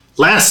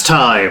Last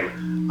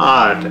time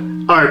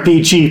on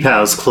RPG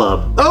Pals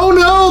Club. Oh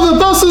no, the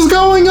bus is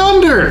going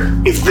under!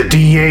 If the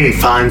DA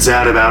finds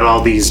out about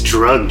all these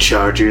drug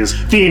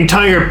charges, the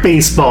entire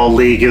baseball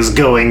league is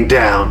going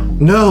down.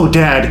 No,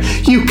 Dad,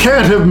 you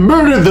can't have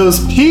murdered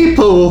those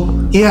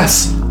people!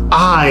 Yes,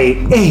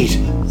 I ate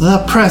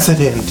the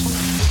president.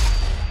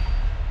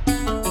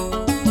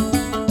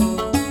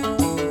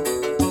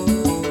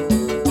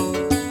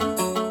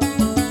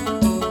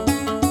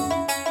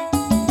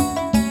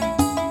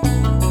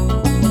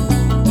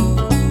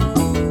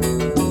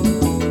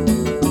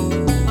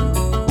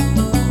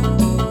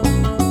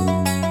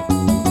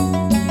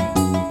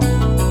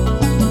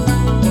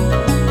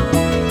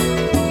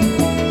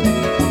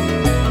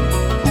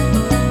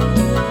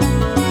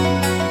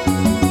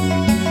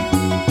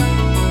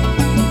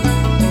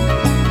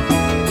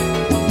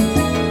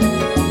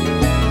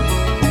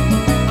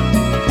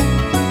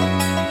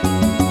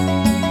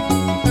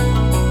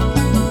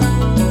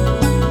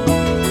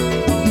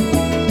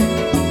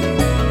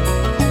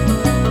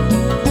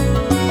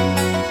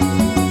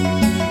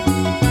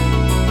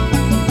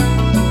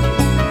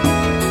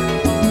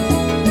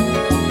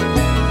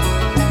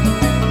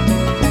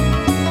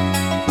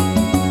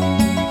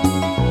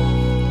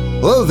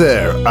 Hello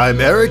there, I'm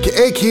Eric,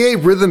 aka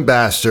Rhythm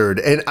Bastard,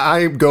 and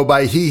I go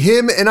by he,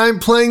 him, and I'm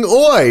playing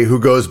Oi, who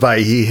goes by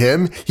he,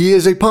 him. He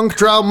is a punk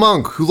drow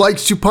monk who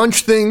likes to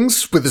punch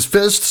things with his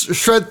fists,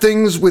 shred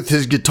things with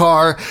his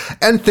guitar,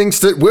 and thinks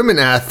that women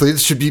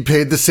athletes should be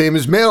paid the same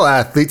as male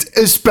athletes,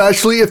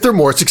 especially if they're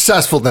more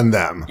successful than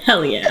them.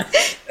 Hell yeah.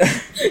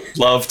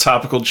 Love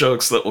topical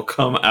jokes that will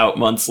come out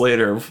months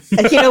later.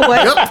 And you know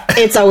what? Yep.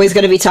 It's always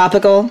going to be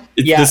topical.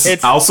 This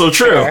is also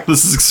true. Fair.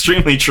 This is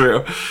extremely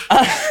true.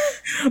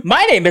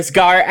 My name is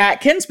Gar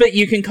Atkins, but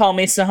you can call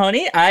me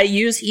Sahoni. I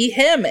use he,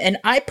 him, and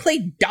I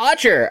play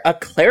Dodger, a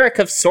cleric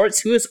of sorts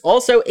who is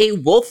also a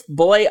wolf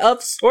boy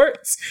of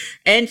sorts.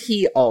 And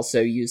he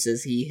also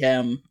uses he,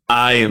 him.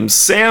 I am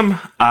Sam.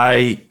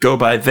 I go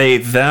by they,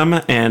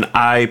 them, and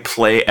I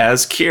play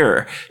as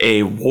Kier,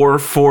 a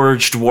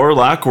war-forged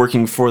warlock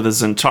working for the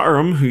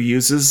Zentarum who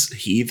uses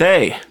he,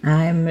 they.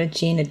 I'm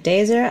Regina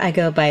Dazer. I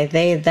go by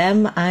they,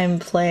 them. I'm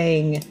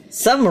playing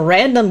some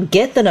random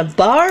gith in a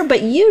bar,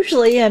 but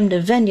usually I'm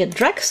Nevenia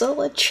Drexel,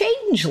 a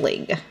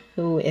changeling,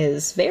 who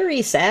is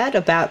very sad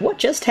about what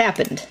just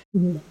happened.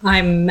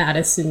 I'm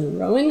Madison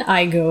Rowan.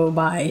 I go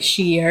by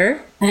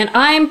Sheer. And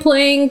I'm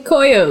playing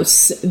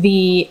Koyos,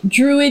 the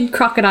druid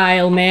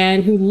crocodile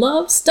man who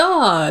loves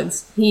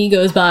dogs. He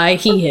goes by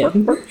he,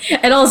 him.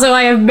 And also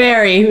I have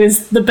Barry, who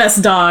is the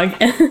best dog.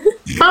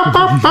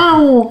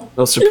 No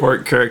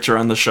support character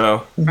on the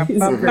show.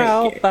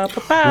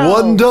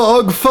 One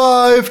dog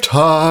 5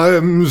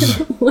 times.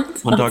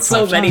 One dog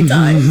so 5 many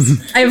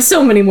times. I have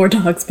so many more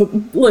dogs, but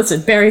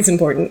listen, Barry's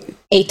important.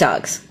 8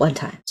 dogs, 1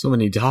 time. So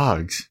many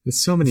dogs. There's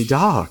so many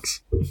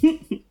dogs.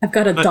 I've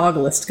got a dog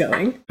list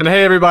going. And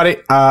hey, everybody.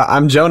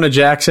 I'm Jonah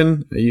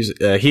Jackson. I use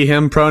he,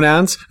 him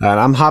pronouns. And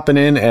I'm hopping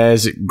in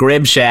as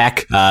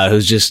Gribshack,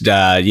 who's just,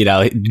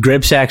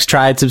 Gribshack's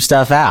tried some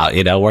stuff out,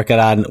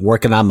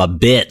 working on my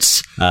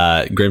bits.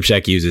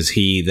 Grimshack uses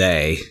he,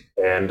 they.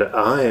 And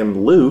I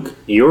am Luke,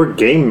 your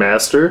game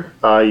master.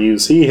 I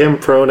use he, him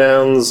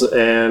pronouns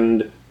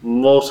and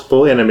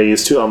multiple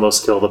enemies to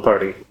almost kill the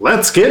party.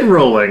 Let's get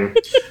rolling.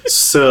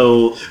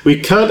 So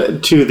we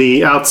cut to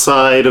the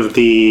outside of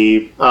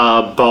the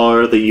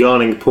bar, the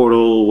yawning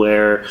portal,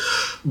 where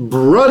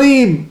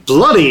bloody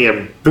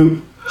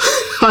boot.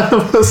 I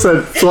almost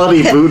said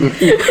bloody boot.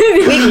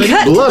 We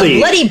cut to the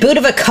bloody boot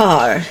of a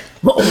car.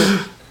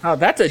 Oh,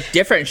 that's a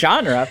different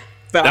genre.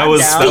 That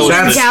was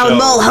down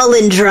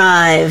Mulholland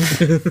Drive.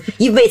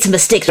 You've made some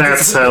mistakes.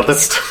 That's how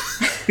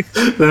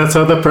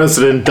the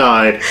president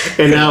died,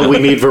 and now we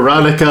need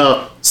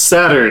Veronica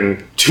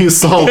Saturn to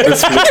solve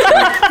this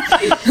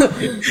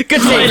mystery.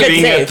 Good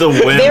save. At the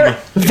whim.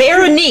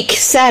 Veronique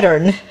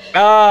Saturn.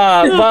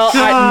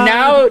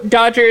 Now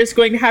Dodger is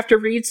going to have to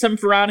read some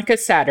Veronica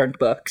Saturn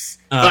books.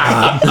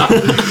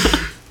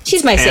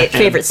 She's my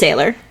favorite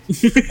sailor.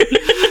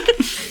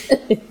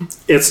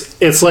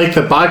 It's like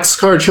the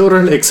Boxcar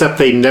Children, except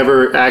they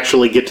never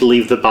actually get to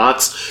leave the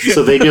box,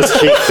 so they just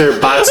take their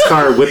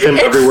boxcar with them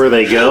everywhere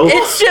they go.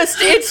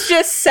 It's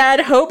just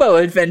sad hobo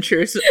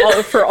adventures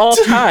for all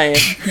time.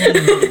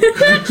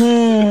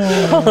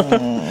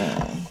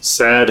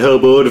 Sad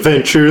hobo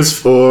adventures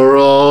for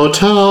all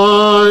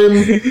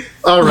time.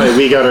 All right,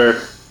 we got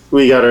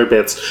our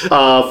bits.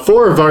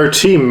 4 of our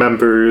team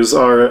members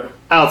are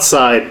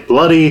outside,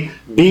 bloody,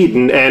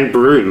 beaten, and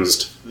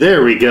bruised.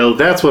 There we go.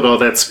 That's what all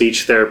that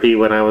speech therapy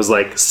when I was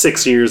like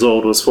 6 years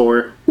old was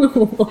for.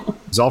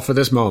 It's all for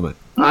this moment.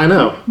 I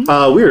know.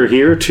 We're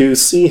here to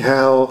see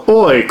how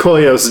Oi,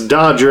 Koyos,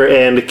 Dodger,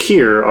 and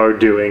Kier are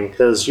doing,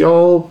 because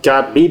y'all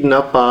got beaten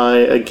up by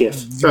a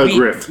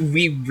griff.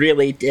 We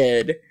really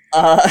did.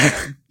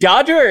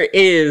 Dodger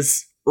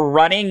is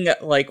running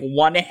like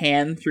one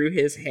hand through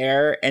his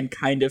hair and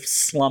kind of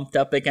slumped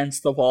up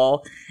against the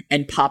wall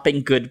and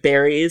popping good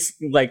berries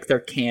like they're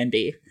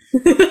candy.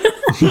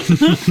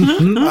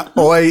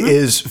 Oi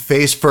is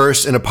face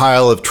first in a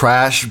pile of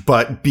trash,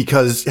 but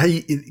because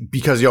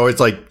he always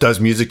like does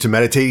music to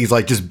meditate, he's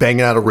like just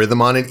banging out a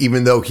rhythm on it,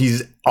 even though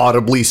he's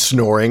audibly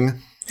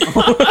snoring.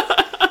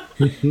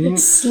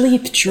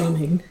 Sleep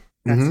drumming.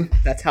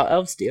 That's how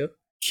elves do.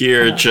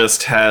 Kier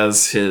just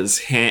has his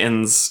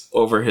hands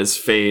over his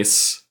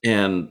face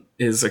and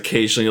is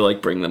occasionally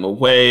like bring them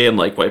away and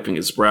like wiping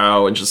his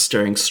brow and just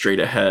staring straight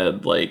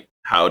ahead like,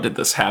 how did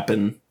this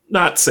happen?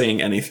 Not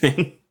saying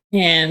anything.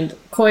 And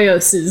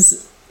Koyos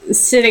is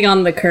sitting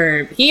on the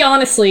curb. He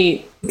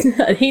honestly,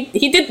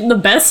 he did the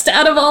best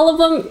out of all of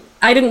them.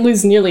 I didn't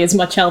lose nearly as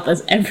much health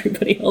as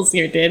everybody else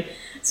here did.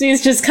 So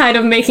he's just kind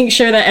of making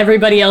sure that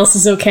everybody else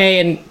is okay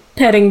and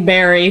petting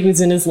Barry, who's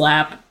in his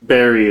lap.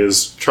 Barry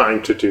is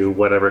trying to do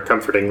whatever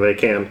comforting they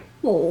can.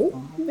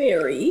 Oh,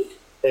 Barry.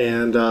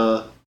 And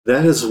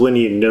that is when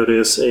you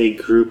notice a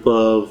group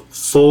of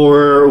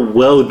 4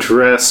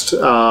 well-dressed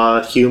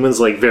humans,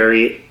 like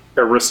very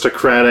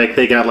aristocratic.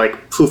 They got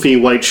like poofy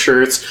white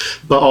shirts,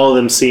 but all of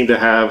them seem to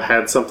have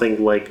had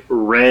something like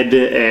red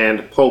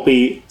and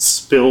pulpy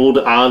spilled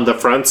on the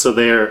front, so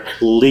they're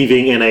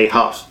leaving in a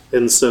huff.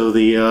 And so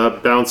the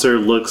bouncer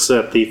looks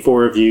at the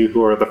 4 of you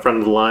who are at the front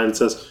of the line and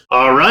says,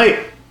 "All right,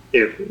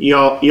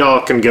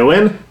 y'all can go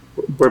in.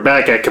 We're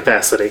back at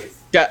capacity."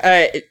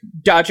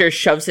 Dodger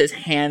shoves his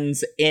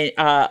hands in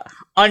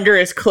under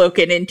his cloak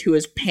and into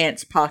his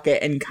pants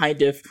pocket and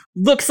kind of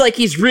looks like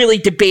he's really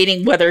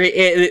debating whether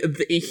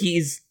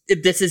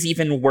this is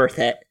even worth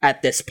it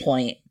at this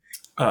point.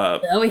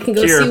 Now we can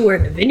go Kier. see where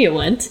Navinia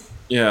went.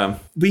 Yeah.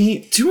 We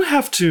do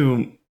have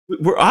to...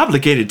 We're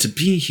obligated to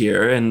be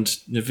here, and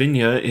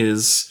Navinia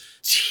is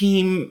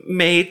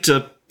teammate,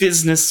 a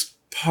business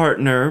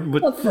partner,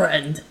 A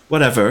friend.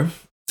 whatever.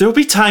 There will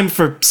be time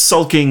for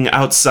sulking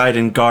outside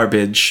in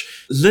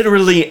garbage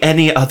literally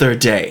any other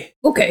day.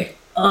 Okay.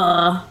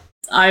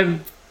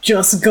 I'm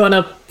just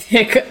gonna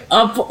pick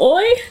up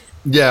Oi.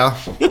 Yeah.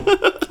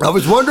 I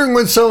was wondering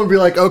when someone would be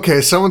like, okay,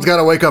 someone's got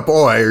to wake up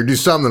Oi or do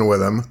something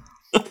with him.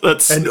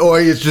 That's And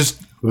Oi is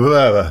just...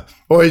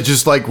 Oi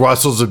just like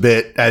rustles a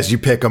bit as you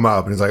pick him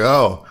up. And he's like,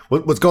 oh,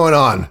 what's going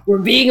on? We're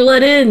being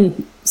let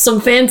in. Some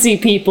fancy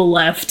people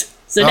left.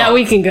 So now Oh.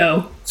 we can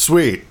go.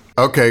 Sweet.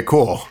 Okay,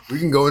 cool. We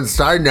can go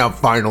inside now,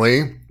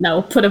 finally. Now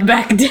we'll put him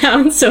back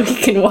down so he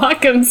can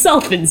walk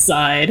himself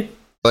inside.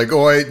 Like,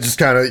 Oi just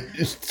kind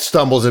of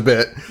stumbles a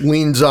bit,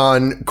 leans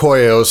on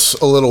Koyos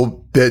a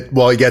little bit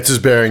while he gets his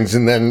bearings,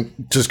 and then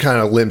just kind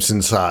of limps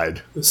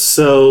inside.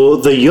 So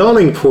the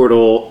yawning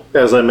portal,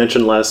 as I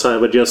mentioned last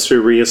time, but just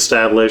to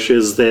reestablish,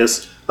 is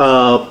this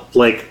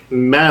like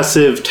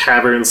massive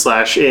tavern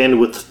 / inn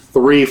with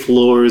 3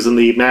 floors and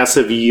the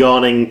massive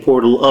yawning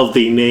portal of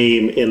the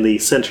name in the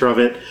center of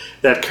it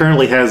that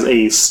currently has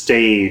a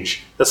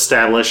stage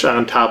established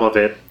on top of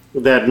it.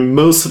 That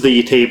most of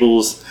the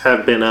tables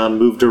have been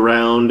moved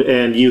around,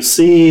 and you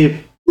see,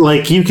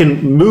 like, you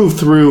can move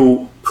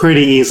through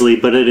pretty easily,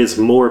 but it is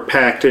more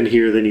packed in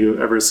here than you've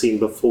ever seen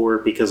before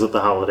because of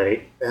the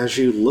holiday. As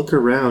you look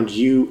around,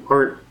 you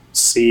aren't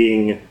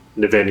seeing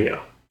Navinia.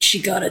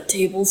 She got a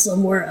table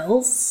somewhere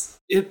else.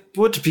 it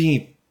would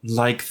be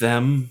like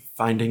them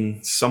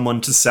finding someone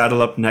to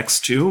saddle up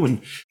next to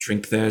and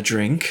drink their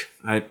drink.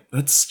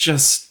 Let's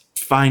just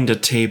find a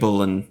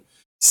table and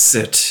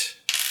sit.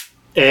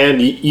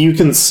 And you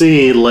can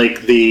see,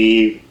 like,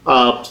 the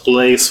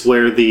place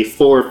where the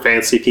 4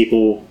 fancy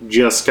people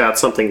just got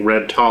something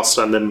red tossed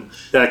on them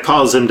that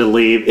caused them to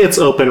leave. It's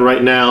open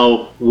right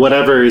now.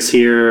 Whatever is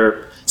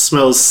here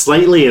smells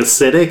slightly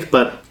acidic,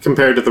 but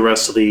compared to the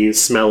rest of the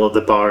smell of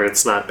the bar,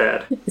 it's not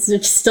bad. Is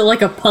there still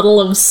like a puddle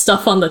of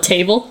stuff on the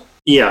table?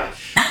 Yeah.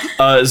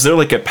 Is there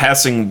like a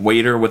passing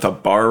waiter with a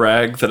bar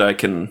rag that I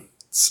can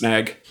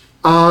snag?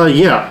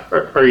 Yeah.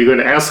 Are you going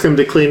to ask him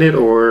to clean it,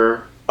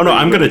 or... Oh no, are you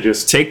I'm gonna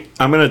just take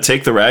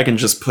the rag and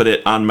just put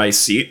it on my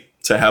seat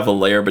to have a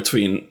layer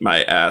between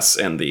my ass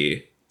and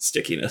the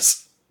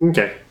stickiness.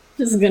 Okay.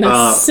 Just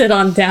gonna sit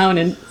on down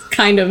and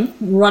kind of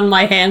run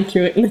my hand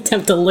through it and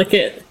attempt to lick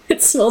it.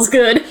 It smells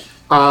good.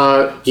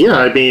 Yeah,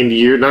 I mean,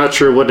 you're not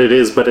sure what it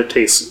is, but it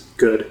tastes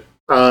good.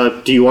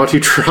 Do you want to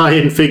try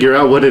and figure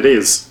out what it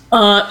is?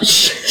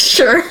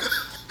 Sure.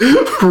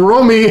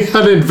 Roll me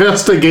an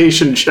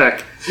investigation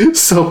check.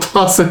 So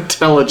plus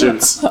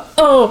intelligence.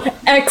 Oh,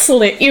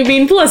 excellent. You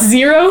mean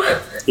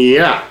 +0?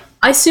 Yeah.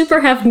 I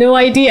super have no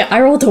idea. I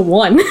rolled a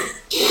 1.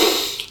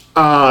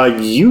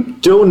 You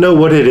don't know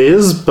what it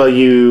is, but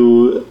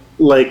you,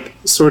 like,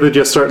 sort of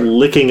just start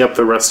licking up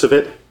the rest of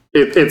it.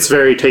 It's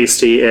very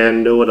tasty,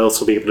 and no one else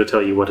will be able to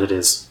tell you what it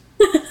is.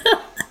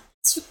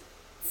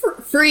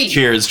 Free.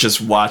 Kira's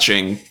just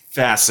watching,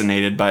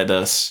 fascinated by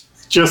this.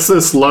 Just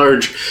this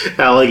large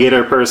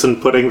alligator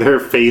person putting their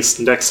face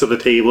next to the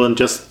table and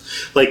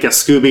just like a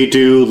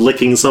Scooby-Doo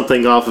licking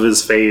something off of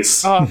his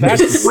face. Oh,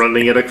 Just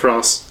running it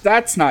across.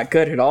 that's not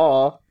good at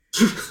all.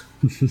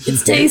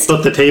 It's tasty.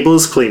 But the table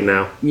is clean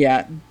now.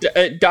 Yeah,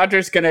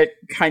 Dodger's gonna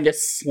kind of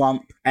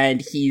slump,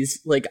 and he's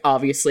like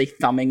obviously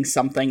thumbing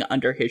something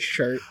under his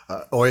shirt.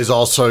 Oi's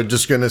also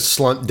just going to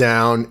slump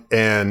down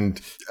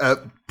and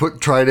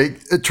try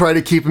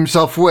to keep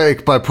himself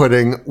awake by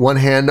putting one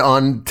hand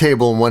on the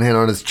table and one hand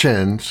on his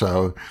chin.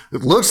 So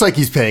it looks like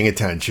he's paying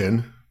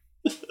attention.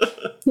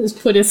 Just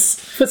put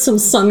some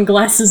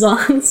sunglasses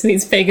on so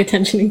he's paying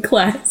attention in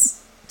class.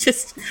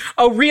 Just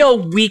a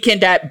real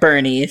weekend at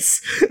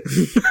Bernie's.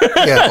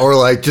 Yeah, or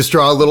like just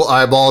draw little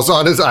eyeballs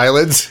on his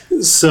eyelids.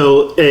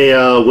 So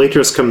a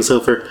waitress comes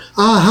over.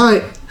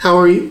 Hi. How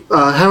are you?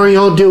 How are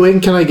y'all doing?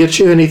 Can I get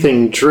you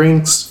anything?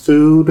 Drinks,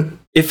 food?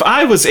 If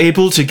I was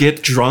able to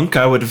get drunk,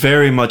 I would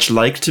very much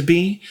like to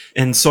be,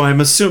 and so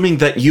I'm assuming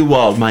that you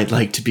all might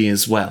like to be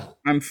as well.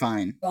 I'm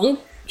fine.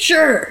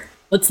 Sure.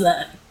 What's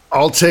that?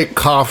 I'll take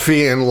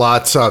coffee and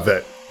lots of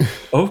it.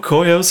 Oh,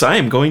 Koyos, I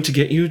am going to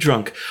get you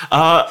drunk.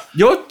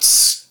 Your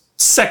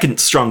second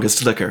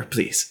strongest liquor,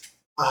 please.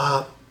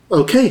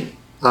 Okay.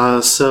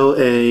 So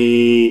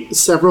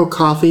several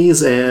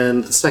coffees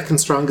and the second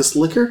strongest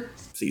liquor?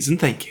 Please and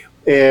thank you.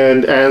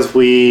 And as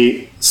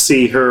we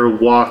see her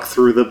walk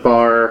through the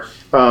bar,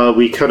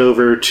 we cut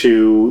over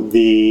to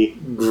the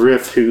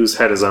Griff whose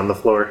head is on the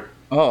floor.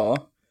 Oh.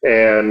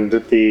 And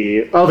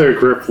the other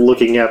Griff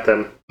looking at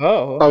them.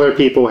 Oh. Other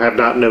people have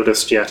not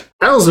noticed yet.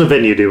 How's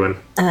Navinia doing?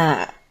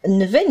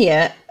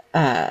 Navinia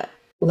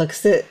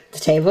looks at the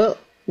table,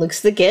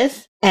 looks at the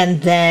Gith,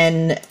 and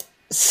then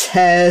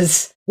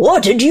says,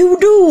 "What did you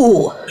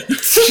do?"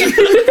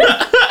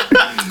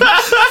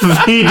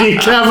 The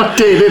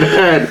decapitated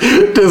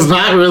head does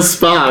not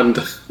respond.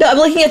 No, I'm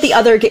looking at the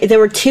other. There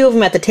were two of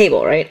them at the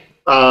table, right?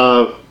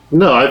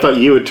 No, I thought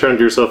you had turned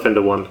yourself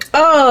into one.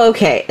 Oh,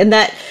 okay. In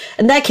that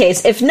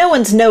case, if no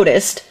one's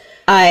noticed,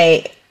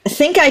 I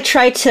think I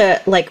tried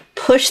to like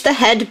push the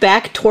head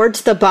back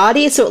towards the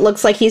body, so it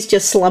looks like he's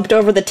just slumped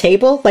over the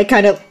table, like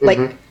kind of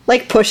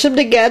like push them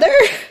together.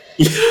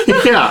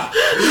 Yeah.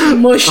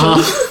 Mushy.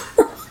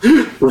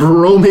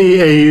 Roll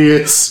me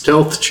a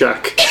stealth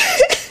check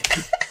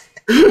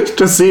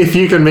to see if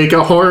you can make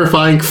a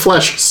horrifying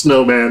flesh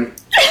snowman.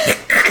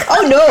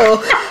 Oh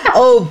no!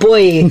 Oh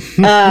boy,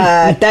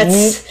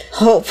 that's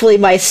hopefully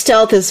my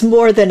stealth is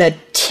more than a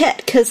 10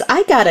 because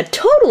I got a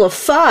total of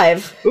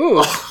 5.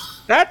 Ooh,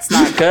 that's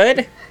not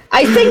good.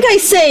 I think I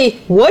say,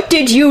 "What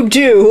did you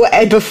do?"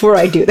 and before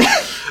I do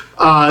that.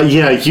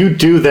 Yeah, you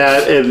do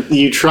that, and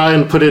you try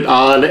and put it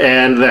on,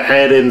 and the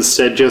head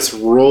instead just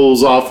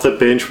rolls off the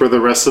bench where the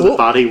rest of the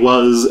body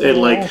was, and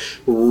like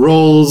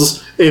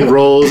rolls, and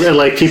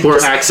like people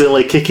are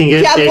accidentally kicking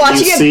it. Yeah, I'm and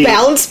watching you it see,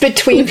 bounce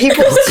between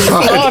people's feet.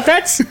 Oh,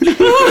 that's and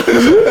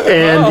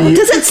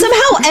Does it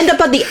somehow end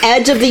up on the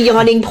edge of the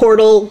yawning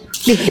portal?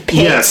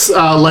 yes,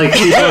 like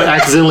people are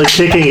accidentally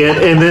kicking it,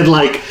 and then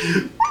like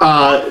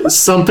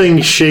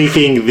something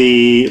shaking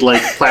the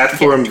like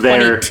platform 20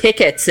 there.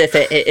 tickets if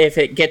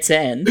it gets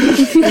in.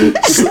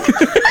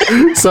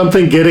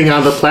 Something getting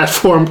on the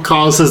platform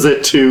causes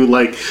it to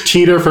like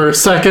teeter for a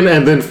second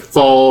and then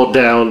fall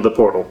down the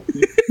portal.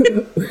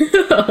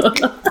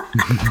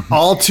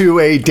 All to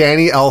a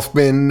Danny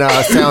Elfman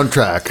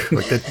soundtrack,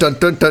 like the dun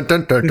dun dun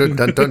dun dun dun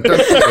dun dun dun,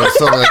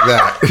 something like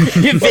that.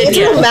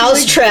 Navinia,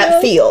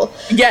 Mousetrap feel.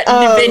 yeah,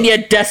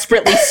 Navinia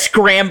desperately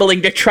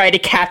scrambling to try to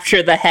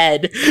capture the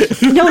head.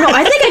 No,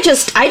 I think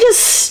I just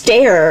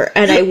stare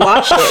and I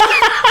watch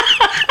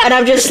it, and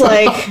I'm just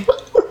like,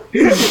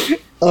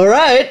 all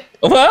right.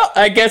 Well,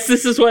 I guess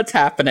this is what's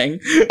happening.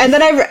 And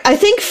then I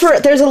think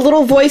there's a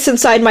little voice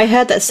inside my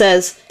head that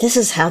says, "This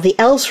is how the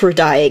elves were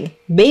dying.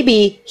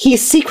 Maybe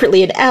he's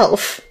secretly an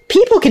elf.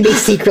 People can be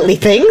secretly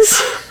things."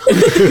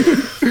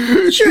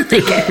 Sure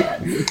they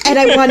can. And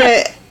I want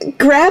to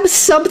grab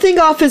something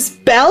off his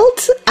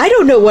belt. I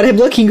don't know what I'm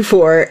looking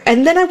for.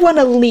 And then I want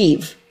to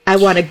leave. I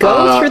want to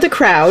go through the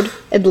crowd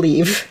and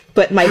leave.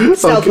 But my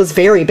stealth was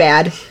very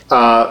bad.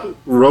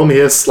 Roll me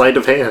a sleight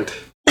of hand.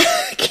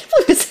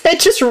 His head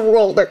just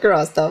rolled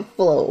across the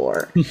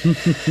floor.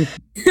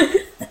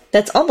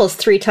 That's almost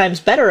 3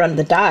 times better on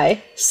the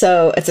die.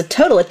 So it's a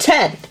total of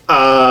 10.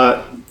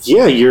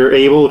 Yeah, you're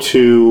able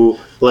to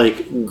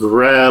like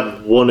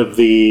grab one of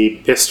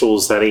the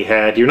pistols that he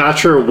had. You're not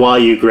sure why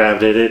you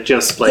grabbed it. It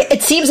just like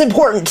It seems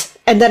important.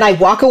 And then I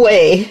walk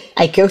away.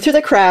 I go through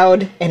the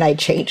crowd and I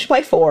change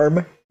my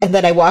form. And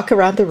then I walk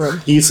around the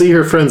room. you see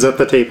your friends at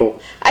the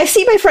table. I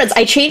see my friends.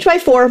 I change my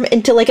form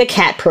into like a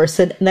cat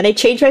person, and then I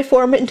change my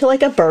form into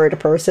like a bird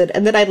person,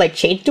 and then I like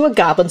change to a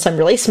goblin, so I'm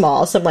really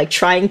small, so I'm like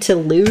trying to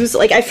lose.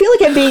 Like I feel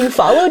like I'm being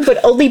followed,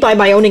 but only by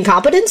my own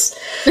incompetence.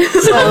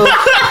 So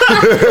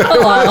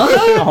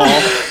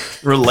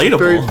Relatable.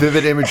 Very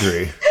vivid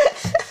imagery.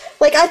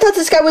 like I thought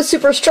this guy was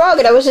super strong,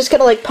 and I was just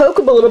gonna like poke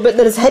him a little bit, and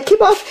then his head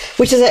came off,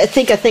 which is I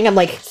think a thing I'm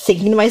like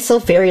thinking to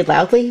myself very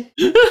loudly.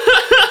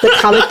 The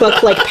comic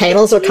book like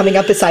panels are coming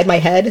up beside my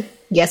head.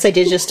 Yes, I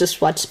did just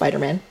watch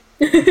Spider-Man.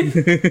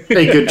 A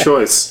good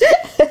choice.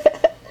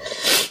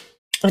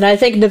 And I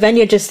think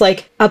Navinia just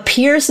like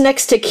appears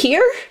next to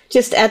Kier,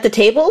 just at the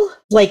table,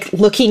 like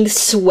looking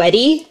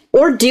sweaty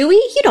Or do we?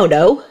 You don't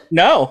know.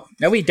 No,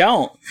 we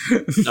don't.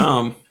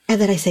 And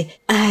then I say,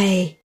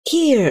 I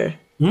hear.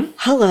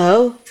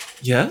 Hello.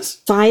 Yes?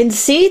 Find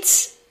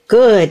seats?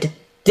 Good.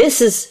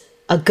 This is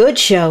a good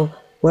show.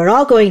 We're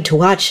all going to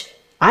watch.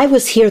 I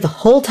was here the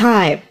whole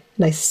time.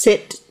 And I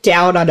sit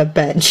down on a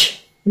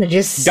bench. And I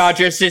just...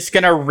 Dodger's just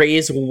gonna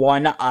raise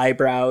one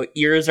eyebrow.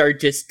 Ears are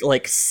just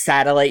like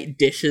satellite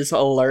dishes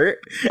alert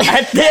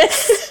at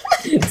this.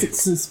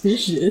 It's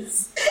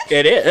suspicious.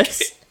 It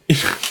is.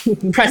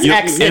 Press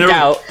X in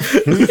doubt.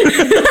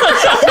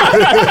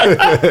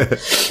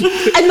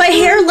 And my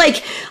hair,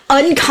 like,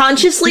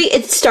 unconsciously,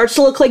 it starts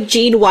to look like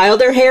Gene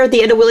Wilder hair at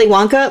the end of Willy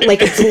Wonka.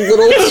 Like, it's a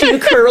little too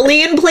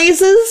curly in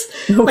places.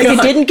 Like,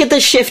 it didn't get the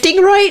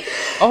shifting right.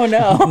 Oh,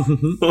 no.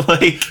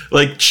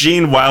 like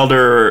Gene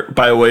Wilder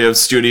by way of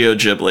Studio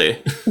Ghibli.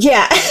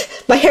 Yeah.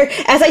 My hair,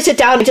 as I sit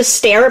down and just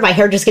stare, my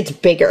hair just gets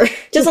bigger.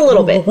 Just a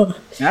little bit.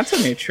 That's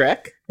a new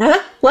trick. Huh?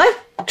 What?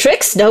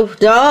 Tricks? No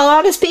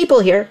honest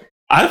people here.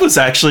 I was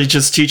actually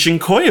just teaching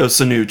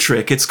Koyos a new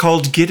trick. It's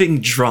called getting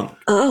drunk.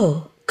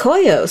 Oh,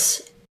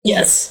 Koyos.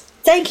 Yes.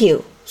 Thank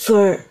you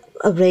for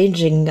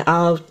arranging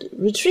our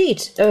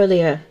retreat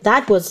earlier.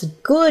 That was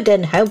good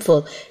and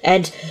helpful.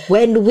 And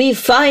when we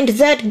find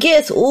that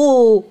Gith,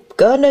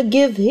 gonna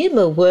give him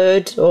a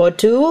word or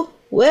two.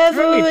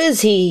 Wherever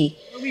is he?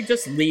 We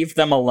just leave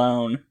them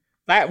alone.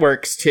 That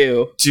works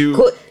too.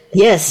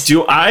 Yes.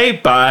 Do I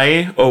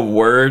buy a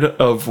word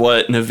of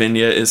what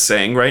Navinia is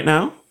saying right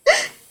now?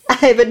 I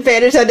have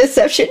advantage on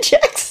deception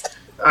checks.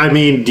 I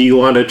mean, do you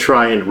want to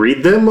try and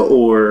read them,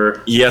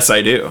 or... Yes,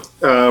 I do.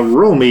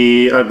 Roll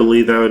me, I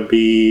believe that would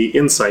be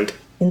Insight.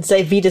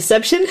 Insight v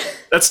Deception?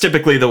 That's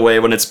typically the way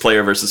when it's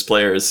player versus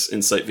players,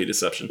 Insight v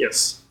Deception.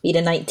 Yes. Beat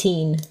a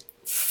 19.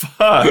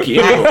 Fuck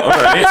you.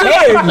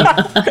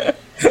 Alright.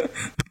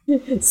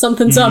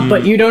 Something's up,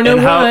 but you don't know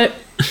And how- what.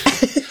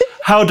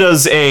 How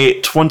does a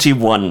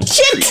 21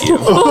 treat you?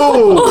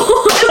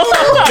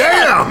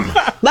 Damn!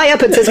 My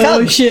uppance has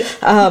come. Oh shit.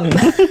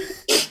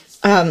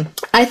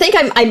 I think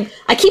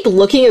I keep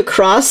looking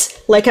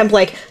across, like I'm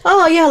like,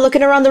 oh yeah,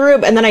 looking around the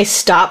room, and then I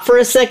stop for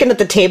a second at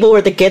the table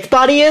where the Gith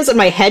body is, and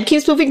my head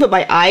keeps moving, but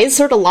my eyes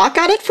sort of lock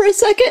on it for a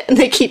second, and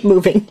they keep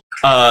moving.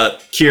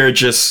 Kira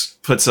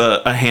just puts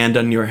a hand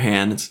on your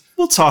hand.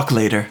 We'll talk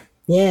later.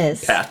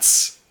 Yes.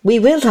 Pats. We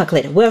will talk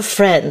later. We're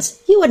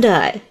friends. You and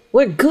I.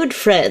 We're good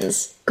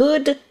friends.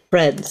 Good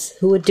friends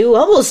who would do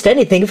almost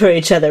anything for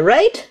each other,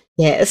 right?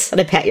 Yes.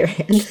 And I pat your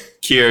hand.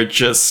 Kira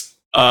just,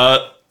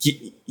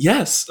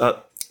 yes,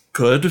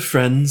 good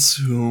friends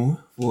who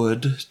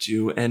would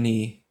do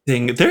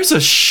anything. There's a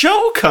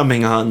show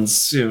coming on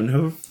soon.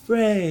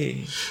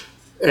 Hooray.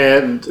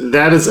 And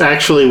that is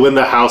actually when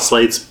the house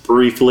lights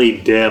briefly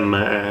dim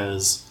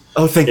as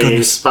Oh, thank a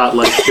goodness.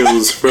 spotlight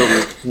goes from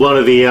one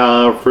of the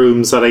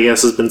rooms that I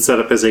guess has been set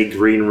up as a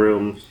green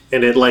room.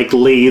 And it, like,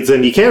 leads,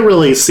 and you can't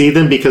really see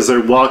them because they're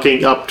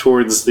walking up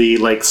towards the,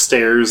 like,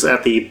 stairs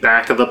at the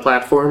back of the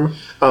platform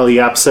on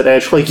the opposite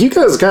edge. Like, you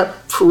guys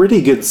got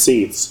pretty good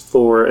seats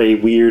for a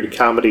weird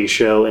comedy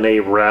show in a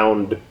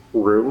round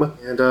room.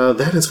 And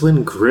that is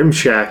when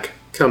Grimshack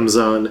comes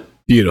on.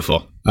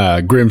 Beautiful.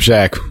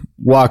 Grimshack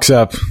walks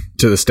up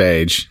to the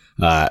stage,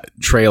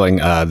 trailing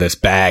this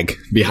bag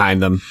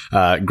behind them.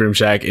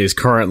 Grimshack is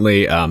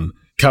currently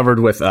covered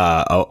with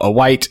a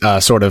white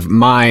sort of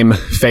mime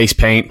face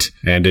paint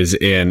and is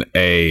in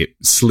a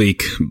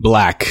sleek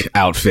black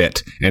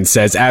outfit and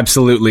says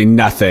absolutely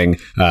nothing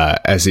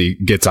as he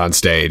gets on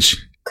stage,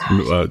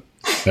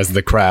 as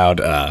the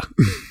crowd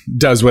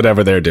does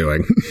whatever they're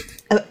doing.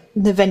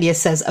 Navendia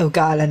says, oh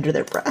god, under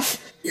their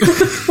breath.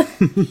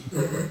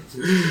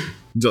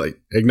 Like,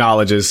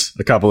 acknowledges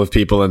a couple of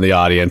people in the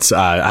audience.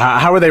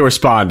 How are they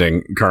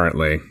responding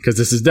currently? Because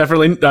this is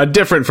definitely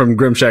different from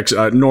Grimshack's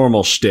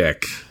normal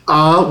shtick.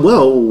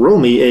 Well, roll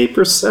me a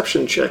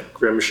perception check,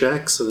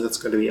 Grimshack, so that's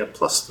going to be a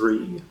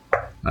 +3.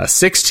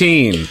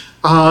 16.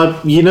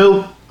 You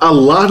know, a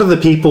lot of the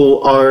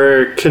people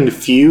are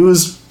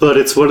confused, but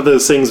it's one of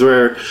those things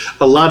where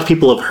a lot of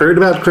people have heard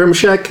about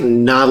Grimshack,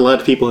 not a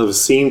lot of people have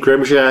seen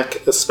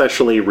Grimshack,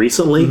 especially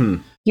recently.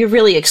 Mm-hmm. You're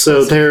really So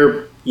exposed.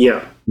 they're,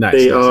 yeah, Nice,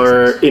 they nice,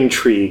 are nice.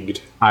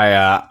 intrigued.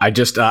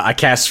 I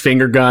cast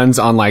finger guns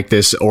on like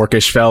this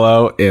orcish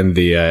fellow in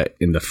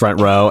the front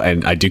row,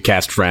 and I do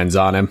cast friends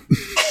on him.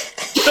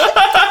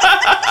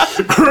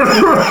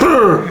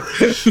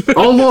 I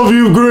love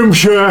you,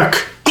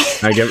 Grimshack!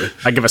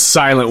 I give a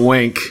silent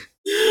wink,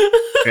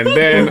 and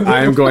then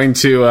I'm going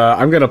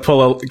to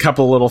pull a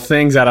couple little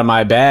things out of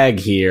my bag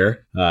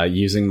here,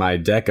 using my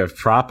deck of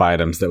prop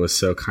items that was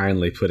so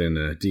kindly put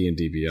in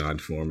D&D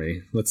Beyond for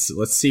me. Let's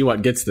see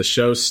what gets the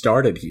show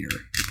started here.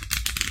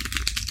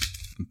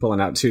 I'm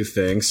pulling out 2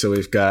 things, so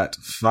we've got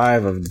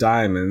 5 of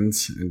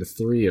diamonds and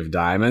 3 of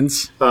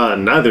diamonds.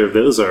 Neither of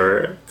those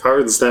are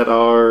cards that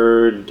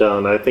are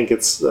done. I think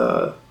it's,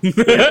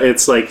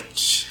 it's like...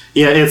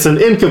 Yeah, it's an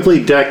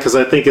incomplete deck because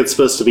I think it's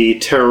supposed to be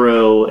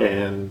tarot,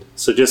 and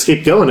so just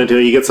keep going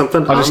until you get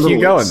something. I'll just on the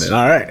keep going list. then.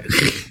 All right.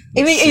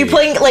 I mean, are you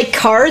playing like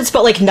cards,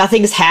 but like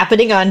nothing's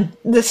happening on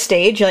the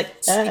stage? You're like,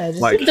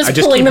 Like Just I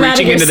just pulling keep them out of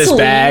reaching your into this sleeve.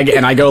 bag,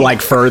 and I go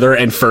like further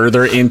and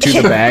further into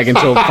the bag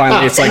until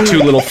finally it's like two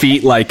little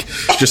feet, like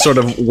just sort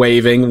of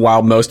waving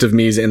while most of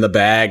me's in the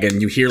bag,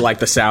 and you hear like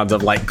the sounds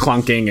of like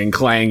clunking and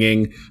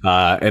clanging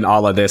and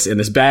all of this in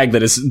this bag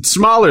that is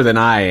smaller than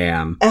I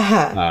am.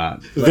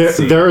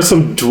 There are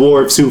some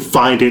dwarves who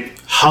find it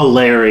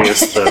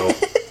hilarious, though.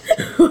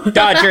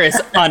 Dodger is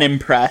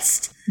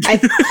unimpressed. I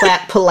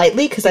clap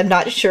politely because I'm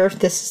not sure if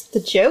this is the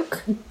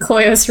joke.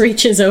 Koyos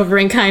reaches over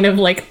and kind of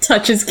like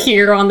touches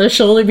Kier on the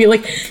shoulder, be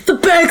like, "The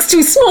bag's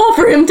too small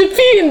for him to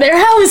be in there.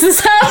 How is this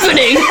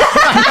happening?"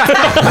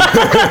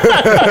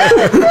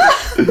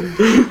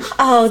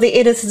 Oh, the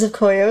innocence of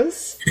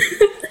Koyos.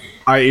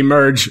 I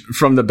emerge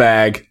from the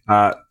bag,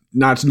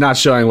 not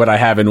showing what I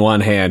have in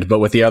one hand, but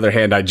with the other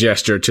hand, I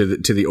gesture to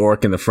the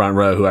orc in the front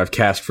row who I've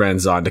cast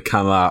friends on to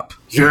come up.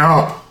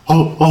 Yeah.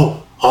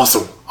 Oh,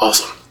 awesome.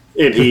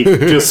 And he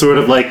just sort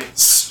of like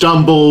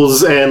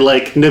stumbles, and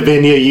like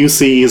Navinia, you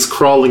see, is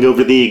crawling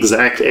over the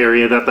exact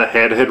area that the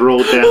head had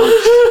rolled down,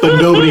 but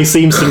nobody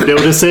seems to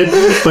notice it.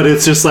 But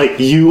it's just like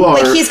you are.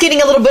 Like he's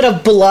getting a little bit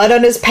of blood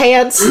on his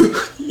pants.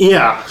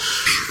 Yeah.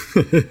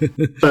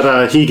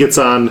 But he gets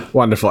on.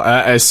 Wonderful.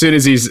 As soon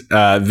as he's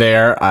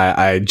there,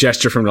 I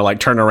gesture for him to like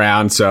turn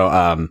around.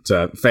 So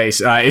to face.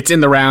 It's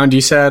in the round,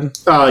 you said?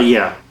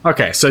 Yeah.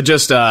 Okay, so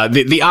just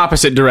the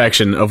opposite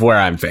direction of where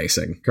I'm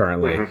facing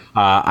currently.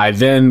 I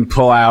then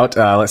pull out.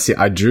 Let's see.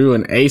 I drew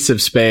an ace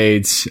of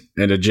spades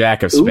and a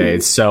jack of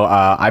spades. So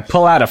I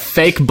pull out a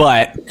fake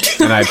butt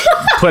and I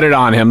put it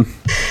on him.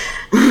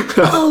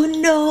 Oh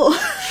no.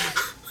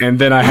 And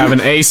then I have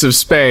an ace of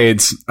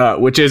spades,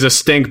 which is a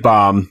stink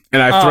bomb,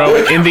 and I throw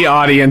it in the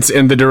audience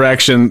in the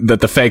direction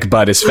that the fake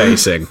butt is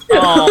facing,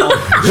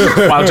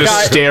 while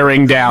just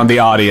staring down the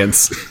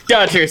audience.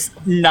 Dodger's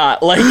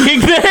not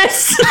liking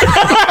this.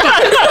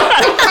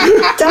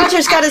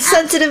 Dodger's got a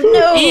sensitive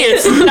nose. He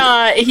is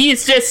not.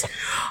 He's just.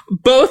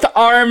 Both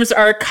arms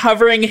are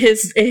covering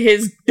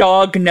his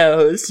dog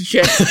nose.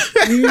 Just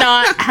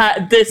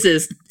not. This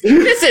is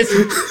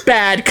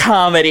bad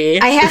comedy.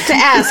 I have to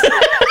ask,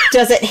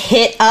 does it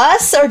hit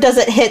us or does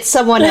it hit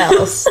someone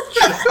else?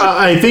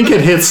 I think it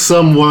hits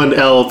someone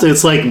else.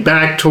 It's like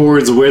back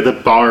towards where the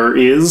bar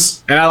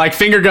is. And I like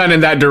finger gun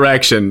in that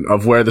direction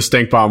of where the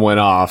stink bomb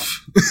went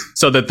off,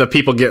 so that the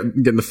people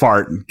getting the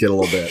fart get a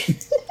little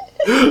bit.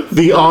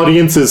 The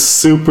audience is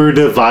super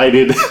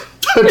divided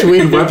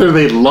between whether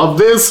they love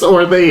this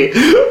or they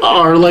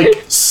are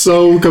like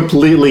so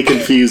completely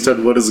confused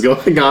on what is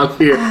going on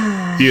here.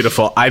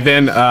 Beautiful. I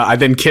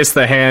then kiss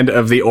the hand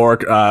of the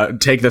orc,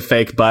 take the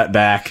fake butt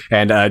back,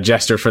 and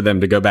gesture for them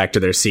to go back to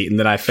their seat, and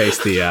then I face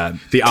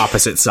the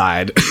opposite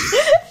side.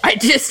 I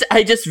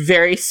just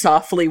very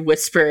softly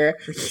whisper,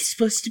 "He's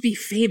supposed to be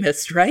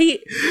famous, right?"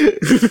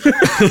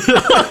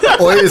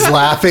 Oi is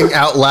laughing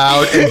out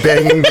loud and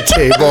banging the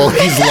table.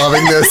 He's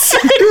loving this.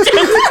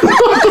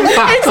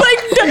 It's like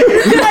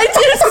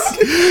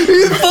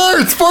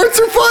Farts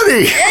are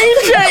funny.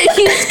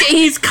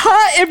 he's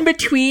caught in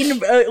between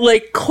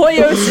like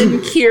Koyos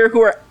and Kier,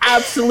 who are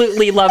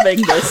absolutely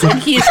loving this,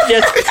 and he's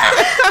just.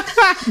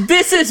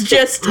 This is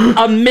just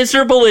a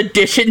miserable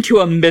addition to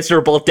a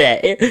miserable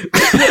day.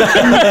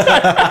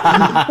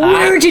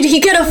 Where did he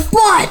get a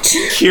butt?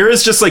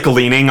 Kira's just like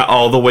leaning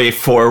all the way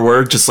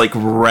forward, just like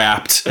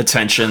rapt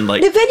attention.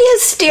 Like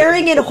Navinia's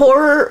staring in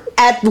horror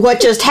at what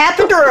just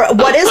happened or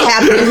what is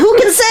happening. Who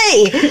can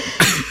say?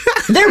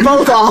 They're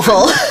both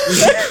awful.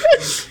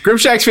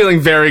 Grimshack's feeling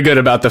very good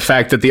about the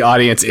fact that the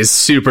audience is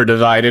super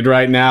divided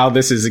right now.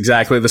 This is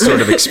exactly the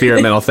sort of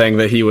experimental thing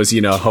that he was,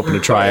 hoping to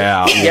try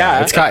out.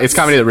 Yeah. It's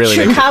comedy that really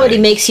True makes you comedy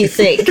think. makes you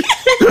think.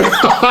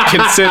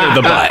 Consider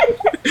the butt.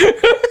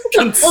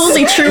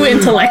 Only true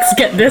intellects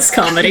get this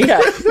comedy. Yeah.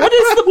 What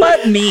does the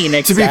butt mean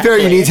exactly? To be fair,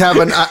 you need to have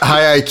a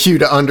high IQ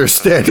to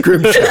understand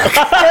Grimshack.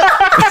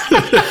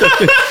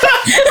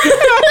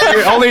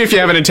 Only if you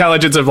have an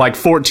intelligence of like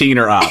 14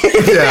 or up.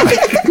 Yeah.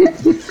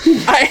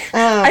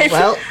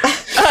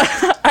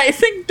 I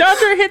think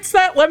Dodger hits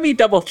that. Let me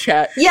double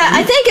check. Yeah,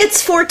 I think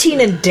it's 14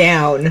 and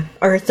down.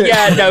 Or 13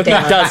 Yeah, no, he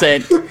down.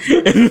 doesn't.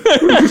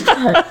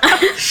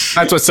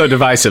 That's what's so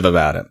divisive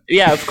about it.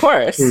 Yeah, of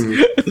course.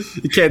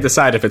 You can't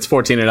decide if it's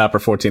 14 and up or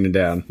 14 and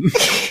down.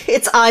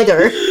 It's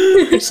either.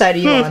 Which side are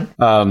you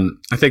on?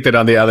 I think that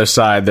on the other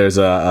side, there's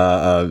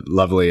a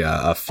lovely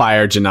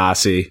fire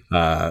genasi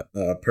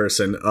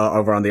person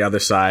over on the other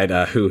side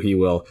who he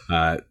will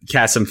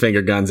cast some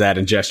finger guns at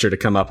and gesture to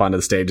come up onto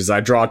the stage as I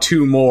draw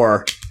two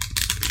more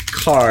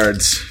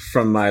cards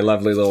from my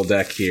lovely little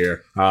deck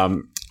here.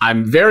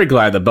 I'm very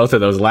glad that both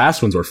of those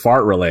last ones were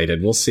fart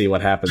related. We'll see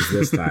what happens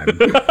this time.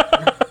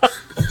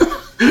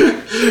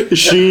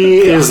 She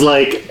is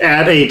like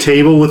at a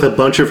table with a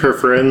bunch of her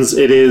friends.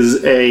 It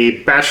is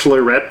a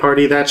bachelorette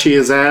party that she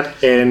is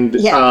at, and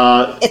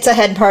Yeah, it's a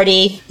head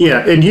party.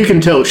 yeah, and you can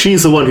tell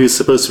she's the one who's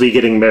supposed to be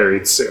getting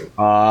married soon.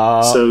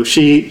 So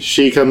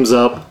she comes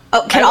up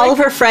Oh, can all of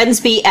her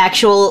friends be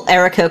actual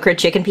Aarakocra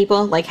chicken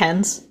people, like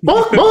hens?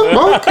 Bonk, bonk,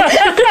 bonk.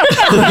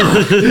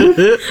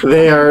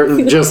 They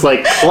are just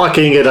like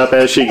plucking it up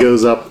as she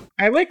goes up.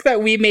 I like that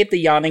we made the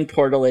yawning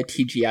portal at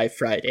TGI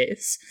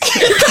Fridays.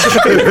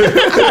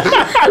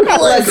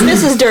 Well, it's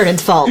Mrs.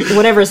 Durnan's fault,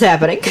 whatever's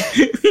happening.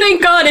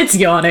 Thank God it's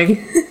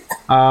yawning.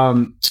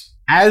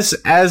 As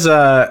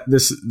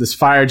this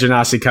fire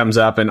genasi comes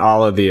up and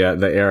all of the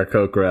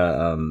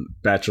Aarakocra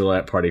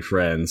bachelorette party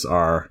friends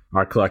are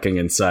clucking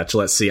and such.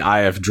 Let's see. I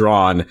have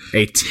drawn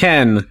a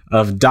 10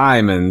 of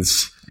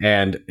diamonds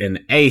and an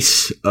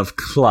ace of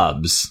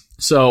clubs.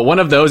 So one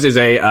of those is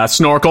a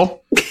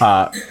snorkel,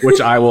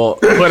 which I will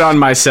put on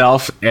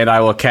myself, and I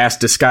will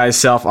cast Disguise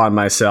Self on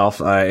myself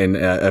in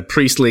a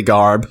priestly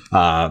garb,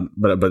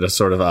 but a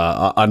sort of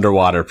a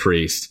underwater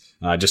priest.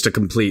 Just to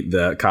complete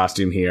the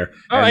costume here.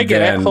 Oh, I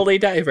get it. Holy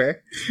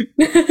diver.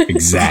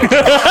 Exactly.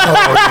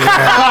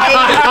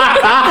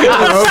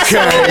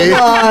 Okay.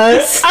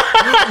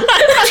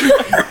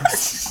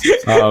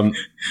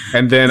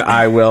 And then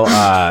I will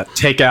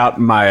take out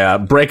my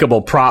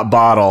breakable prop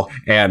bottle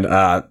and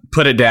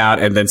put it down,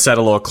 and then set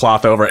a little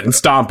cloth over it and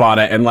stomp on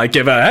it and like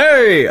give a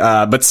hey,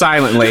 but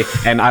silently.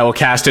 And I will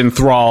cast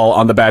Enthrall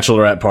on the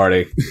bachelorette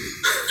party.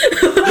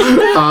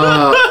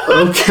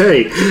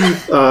 Okay.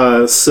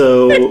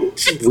 So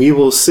we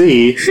will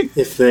see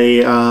if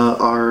they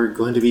are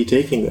going to be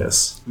taking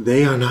this.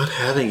 They are not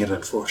having it,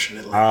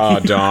 unfortunately.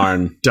 Oh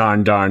darn.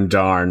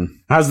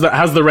 How's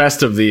the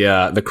rest of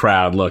the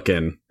crowd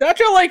looking?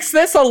 Dodger likes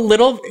this a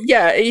little.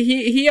 Yeah,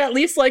 he at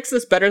least likes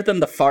this better than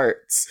the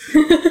farts.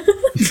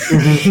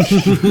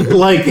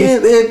 Like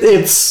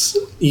it's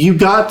you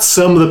got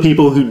some of the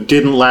people who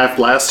didn't laugh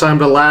last time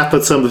to laugh,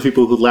 but some of the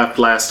people who laughed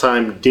last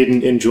time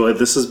didn't enjoy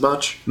this as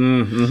much.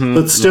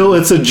 But still,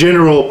 it's a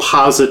general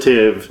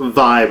positive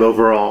vibe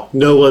overall.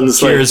 No one's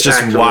Kira's like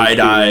just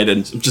wide-eyed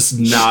and just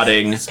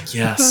nodding.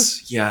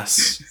 Yes.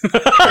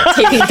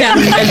 Taking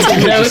down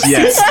mental notes,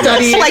 Yes.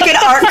 studying. Like an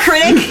art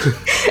critic?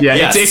 Yeah,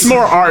 Yes. it's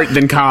more art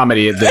than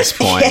comedy at this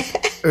point.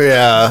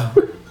 Yeah.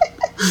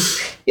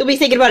 You'll be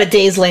thinking about it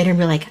days later and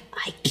be like,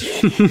 I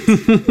get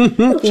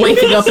it.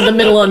 Waking up in the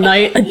middle of the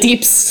night, a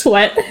deep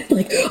sweat.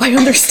 Like, I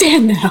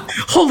understand now.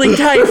 Holy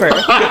diver.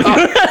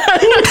 I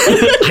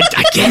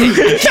get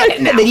it.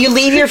 And then you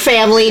leave your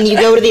family and you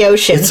go to the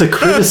ocean. It's a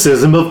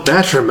criticism of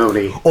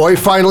matrimony. Oi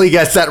finally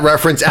gets that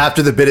reference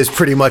after the bit is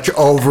pretty much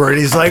over, and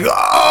he's like,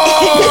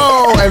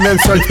 oh! And then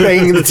starts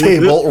banging the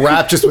table,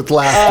 rapturous with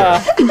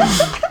laughter.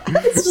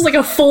 It's just like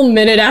a full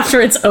minute after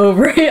it's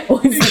over. It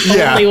was the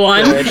Yeah. only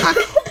one.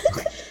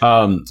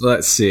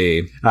 Let's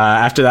see.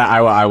 After that,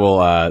 I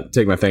will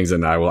take my things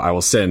and I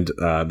will send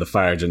the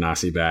fire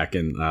genasi back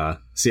and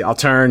see. I'll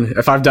turn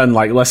if I've done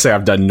let's say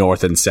I've done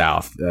north and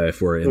south if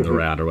we're in the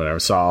round or whatever.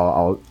 So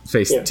I'll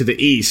face to the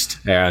east,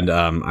 and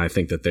I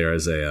think that there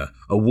is a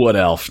wood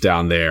elf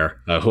down there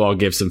who I'll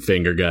give some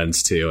finger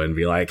guns to and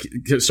be like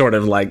sort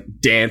of like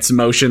dance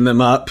motion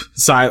them up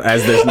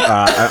as there's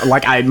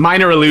like I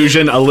minor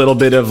illusion a little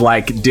bit of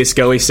like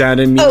disco-y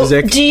sounding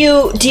music. Do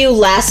you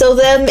lasso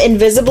them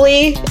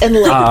invisibly and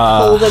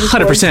like pull them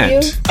towards 100%. you?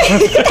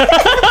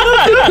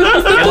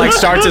 It like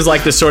starts as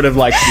like the sort of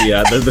like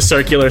the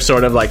circular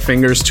sort of like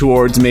fingers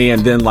towards me,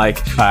 and then like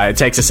it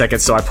takes a second,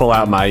 so I pull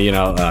out my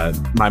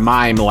my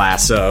mime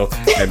lasso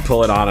and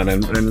pull it on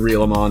and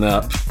reel them on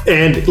up.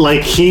 And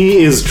like he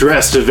is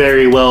dressed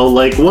very well.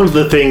 Like one of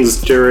the things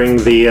during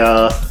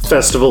the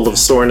Festival of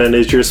Sornan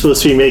is you're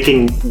supposed to be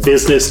making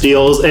business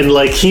deals, and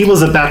like he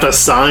was about to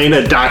sign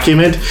a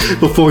document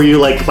before you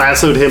like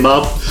lassoed him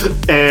up,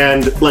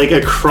 and like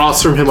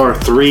across from him are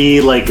three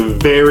like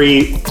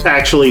very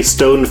actually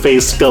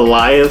stone-faced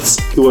Goliaths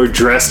who are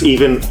dressed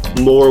even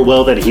more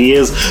well than he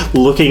is,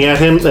 looking at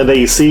him, and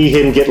they see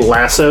him get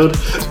lassoed,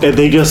 and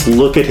they just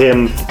look at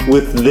him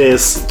with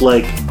this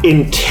like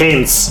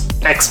intense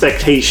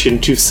expectation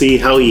to see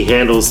how he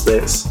handles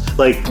this.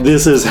 Like,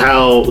 this is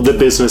how the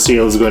business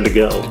deal is going to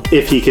go,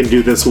 if he can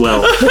do this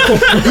well.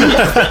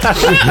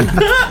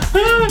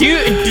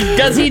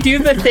 Does he do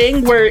the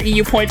thing where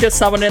you point to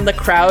someone in the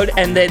crowd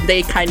and then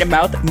they kind of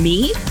mouth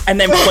me and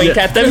then point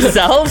at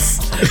themselves?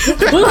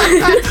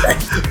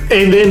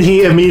 And then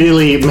he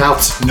immediately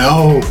mouths,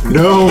 no.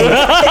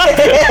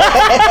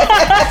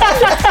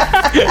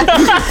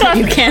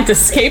 You can't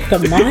escape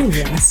the mind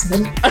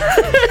lesson.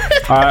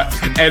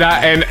 And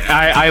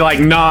I like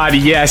nod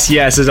yes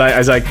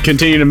as I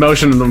continue to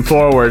motion them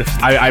forward.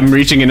 I'm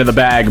reaching into the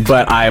bag,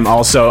 but I'm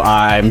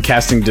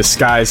casting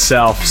Disguise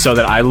Self so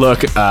that I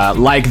look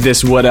like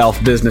this wood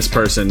elf business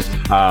person.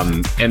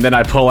 And then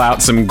I pull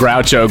out some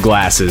Groucho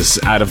glasses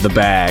out of the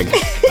bag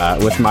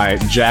with my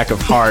Jack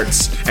of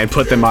Hearts and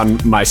put them on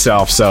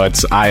myself, so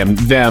I am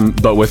them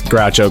but with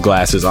Groucho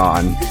glasses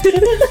on.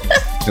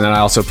 And then I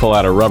also pull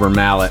out a rubber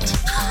mallet.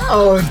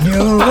 Oh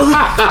no.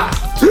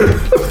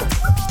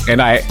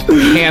 And I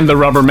hand the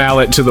rubber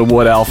mallet to the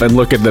wood elf and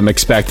look at them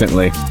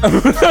expectantly.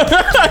 Every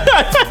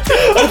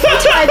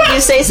time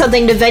you say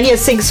something, Nevenia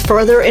sinks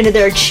further into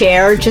their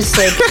chair, just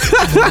like,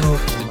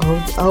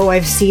 Oh,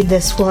 I've seen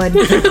this one.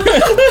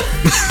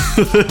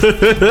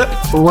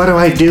 What do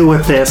I do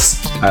with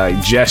this? I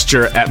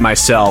gesture at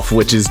myself,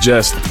 which is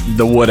just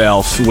the wood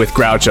elf with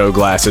Groucho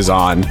glasses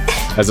on,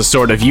 as a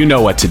sort of you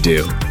know what to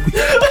do.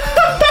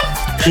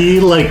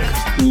 He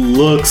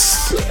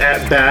looks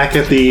back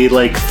at the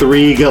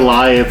three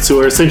Goliaths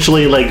who are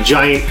essentially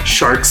giant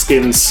shark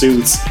skin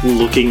suits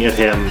looking at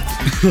him.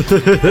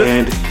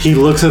 And he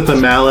looks at the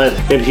mallet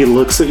and he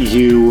looks at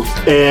you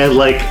and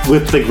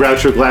with the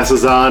Groucho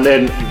glasses on,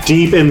 and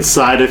deep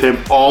inside of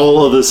him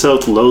all of the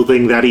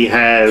self-loathing that he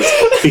has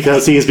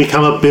because he's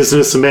become a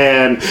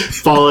businessman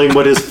following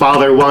what his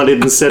father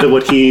wanted instead of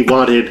what he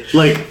wanted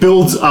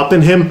builds up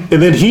in him,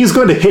 and then he's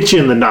going to hit you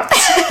in the nuts.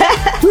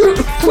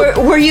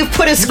 Where you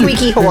put a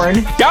squeaky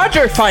horn.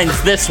 Dodger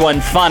finds this one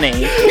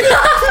funny.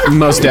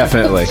 Most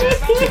definitely.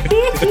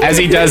 As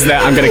he does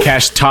that, I'm going to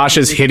cast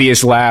Tasha's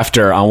Hideous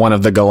Laughter on one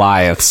of the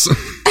Goliaths.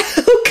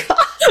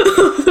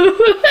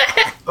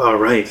 All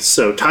right,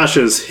 so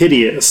Tasha's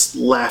Hideous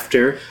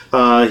Laughter.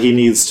 He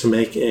needs to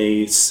make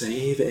a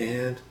save,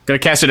 and Going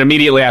to cast it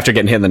immediately after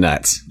getting hit in the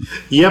nuts.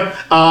 yep,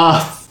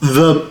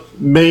 the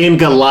main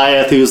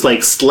Goliath, who's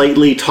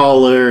slightly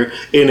taller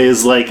and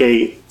is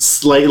a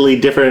slightly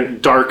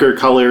different, darker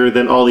color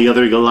than all the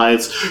other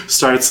Goliaths,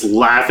 starts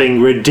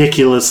laughing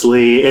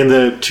ridiculously, and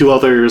the two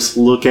others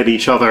look at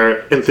each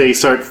other and they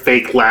start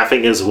fake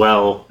laughing as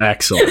well.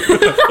 Excellent.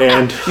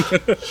 And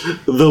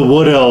the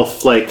wood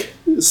elf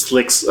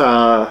slicks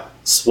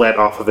sweat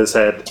off of his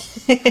head.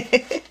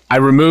 I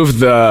remove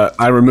the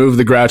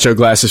Groucho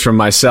glasses from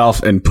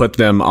myself and put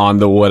them on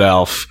the wood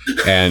elf,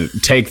 and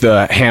take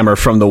the hammer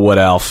from the wood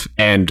elf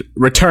and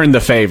return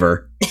the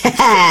favor.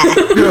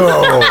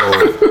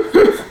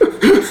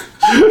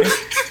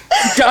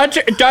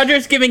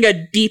 Dodger's giving a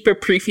deep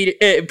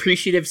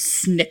appreciative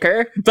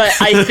snicker, but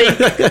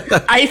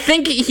I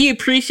think he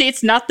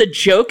appreciates not the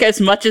joke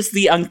as much as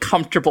the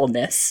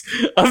uncomfortableness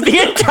of the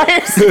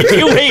entire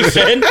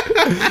situation.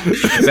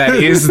 That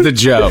is the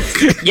joke.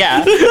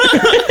 Yeah.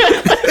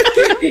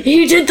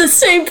 He did the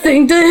same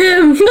thing to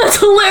him. That's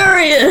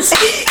hilarious.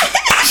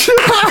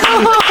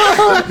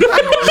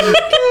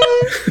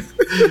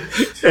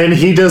 And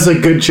he does a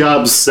good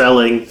job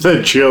selling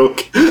the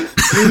joke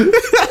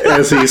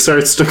as he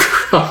starts to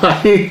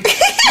cry.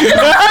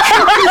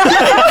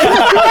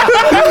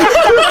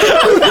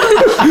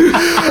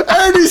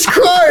 And he's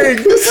crying.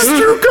 This is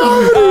true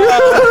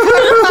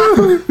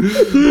comedy.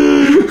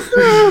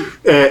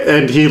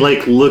 And he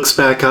looks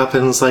back up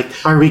and is like,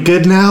 "Are we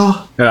good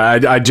now?"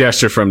 I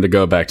gesture for him to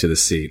go back to the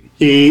seat.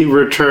 He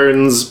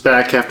returns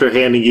back after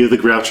handing you the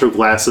Groucho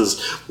glasses,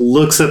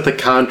 looks at the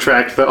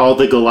contract that all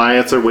the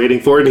Goliaths are waiting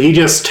for, and he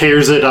just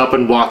tears it up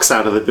and walks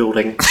out of the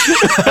building.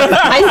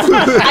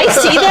 I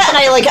see that and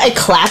I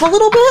clap a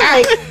little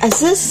bit. Is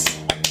this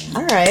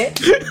all right?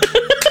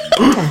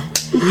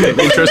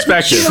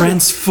 Introspection.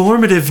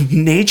 Transformative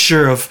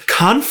nature of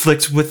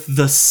conflict with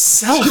the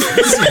self.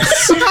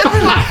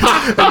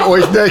 And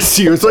always next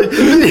to you, it's they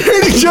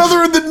hit each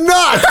other in the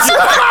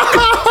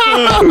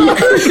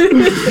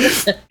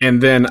nuts.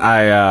 And then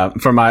I,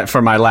 for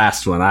my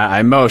last one,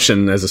 I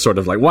motion as a sort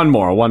of one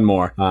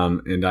more,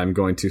 and I'm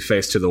going to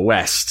face to the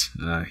west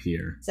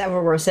here. Is that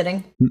where we're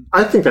sitting?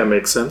 I think that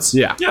makes sense.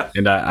 Yeah. Yeah.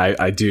 And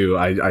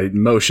I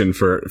motion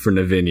for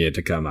Navinia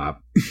to come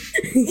up.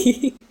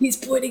 He's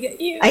pointing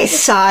at you. I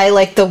sigh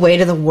like the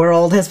weight of the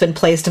world has been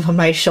placed upon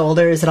my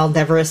shoulders and I'll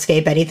never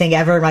escape anything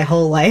ever in my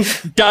whole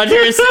life.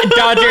 Dodger's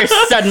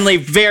suddenly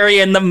very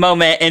in the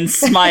moment and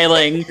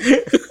smiling.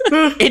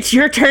 It's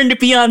your turn to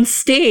be on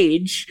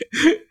stage.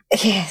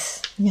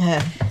 Yes.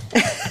 Yeah.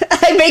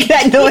 I make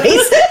that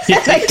noise.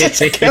 And I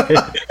just go.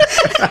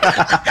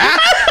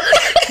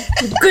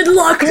 Good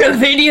luck,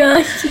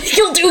 Ravinia.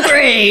 You'll do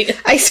great.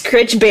 I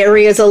scritch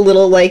Barry as a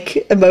little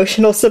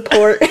emotional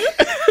support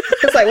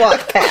as I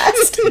walk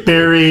past.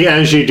 Barry,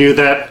 as you do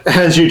that,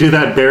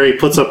 Barry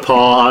puts a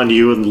paw on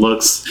you and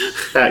looks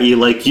at you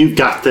like, "You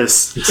got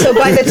this." So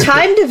by the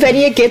time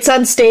Davenia gets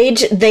on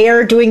stage, they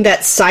are doing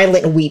that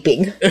silent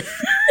weeping.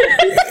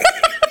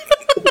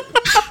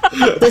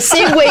 The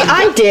same way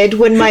I did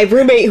when my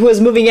roommate who was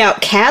moving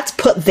out, Cats,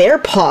 put their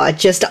paw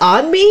just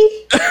on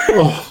me.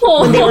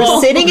 When they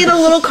were sitting in a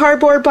little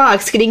cardboard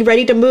box getting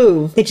ready to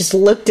move, they just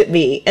looked at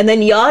me and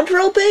then yawned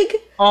real big.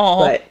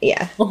 But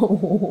yeah,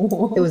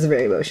 it was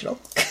very emotional.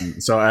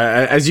 So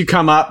as you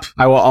come up,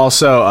 I will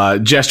also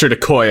gesture to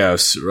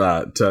Koyos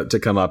to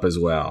come up as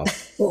well.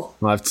 I'll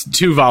have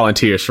two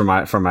volunteers for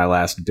my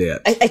last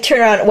bit. I turn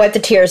around, wipe the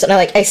tears, and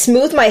I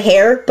smooth my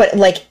hair, but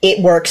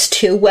it works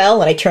too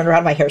well. And I turn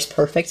around, my hair's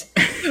perfect.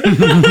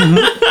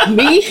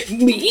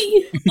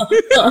 Me?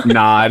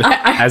 Nod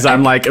as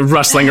I'm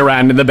rustling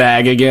around in the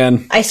bag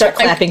again. I start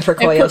clapping for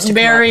I Koyos put to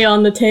Barry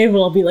on the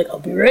table. I'll be like, "I'll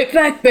be right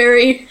back,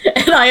 Barry."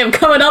 And I am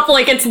coming up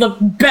like it's the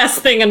best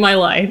thing in my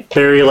life.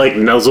 Barry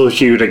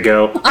nuzzles you to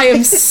go. I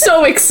am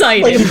so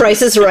excited. Like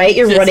Price is Right,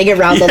 you're running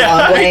around the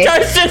long way.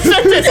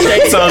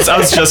 So I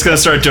was just gonna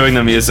start doing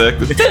the music.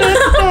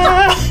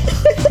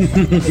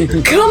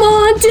 Come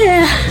on,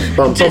 dear.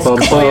 Bum, bum, bum,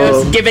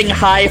 Koyos bum. giving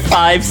high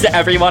fives to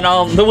everyone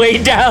on the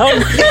way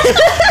down,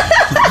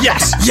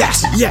 Yes,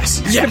 yes,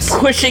 yes, yes.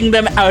 pushing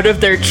them out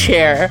of their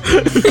chair.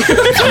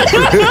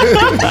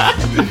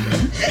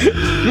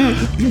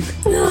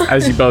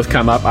 As you both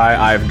come up,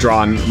 I've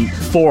drawn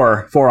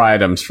four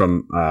items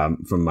from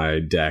my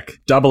deck.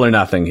 Double or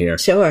nothing here.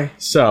 Sure.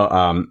 So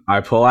I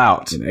pull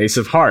out an ace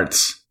of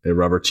hearts, a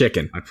rubber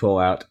chicken. I pull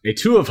out a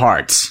 2 of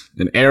hearts,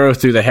 an arrow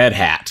through the head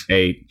hat,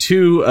 a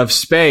 2 of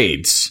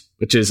spades,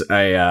 which is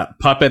a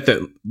puppet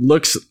that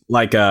looks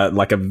like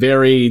a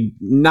very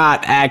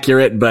not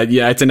accurate, but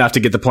yeah, it's enough to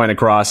get the point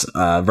across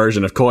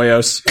version of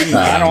Koyos.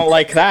 I don't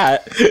like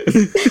that,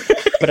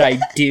 but I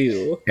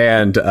do.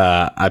 And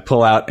I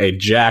pull out a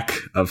jack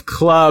of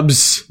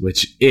clubs,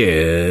 which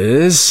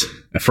is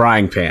a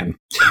frying pan.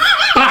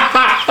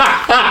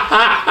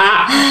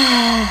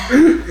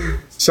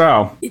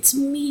 So It's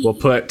me. we'll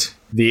put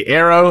the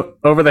arrow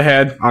over the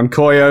head on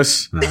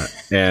Koyos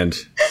and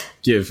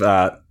give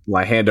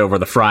my hand over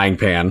the frying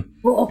pan.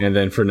 And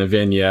then for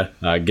Navinia,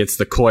 gets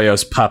the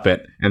Koyos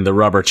puppet and the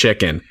rubber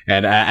chicken.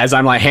 And as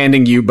I'm like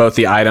handing you both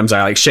the items,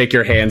 I like shake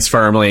your hands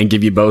firmly and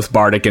give you both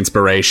bardic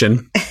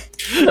inspiration.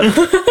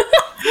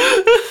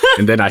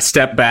 And then I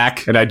step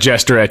back and I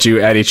gesture at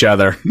each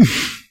other.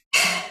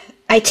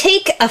 I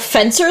take a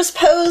fencer's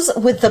pose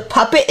with the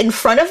puppet in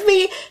front of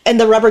me and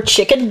the rubber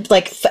chicken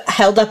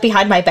held up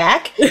behind my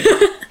back.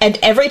 And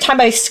every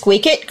time I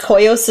squeak it,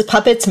 Koyos'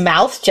 puppet's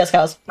mouth just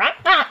goes.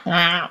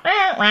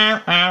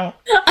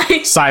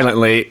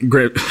 Silently,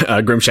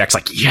 Grimshack's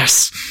like,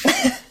 yes.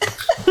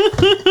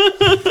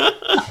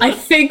 I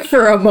think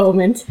for a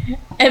moment,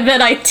 and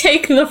then I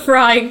take the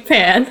frying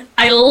pan,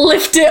 I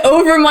lift it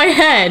over my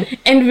head,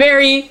 and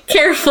very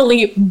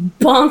carefully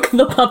bonk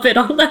the puppet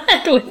on the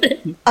head with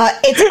it.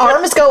 Its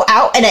arms go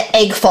out and an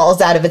egg falls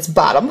out of its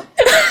bottom. And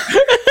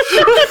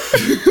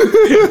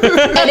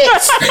it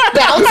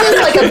bounces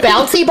like a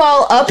bouncy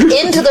ball up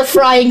into the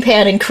frying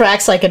pan and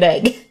cracks like an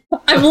egg.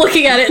 I'm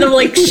looking at it and I'm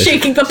like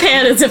shaking the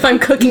pan as if I'm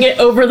cooking it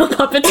over the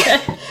puppet's head.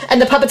 And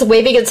the puppet's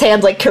waving its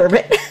hands like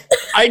Kermit.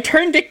 I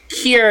turn to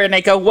Kier and I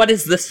go, what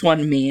does this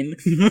one mean?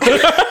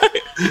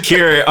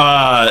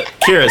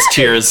 Kira's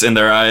tears in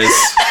their eyes.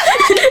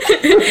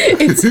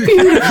 It's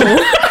beautiful.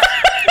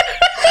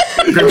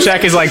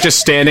 Grimshack is like just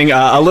standing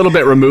a little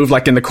bit removed,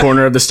 like in the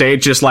corner of the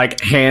stage, just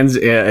like hands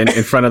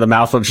in front of the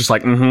mouth, just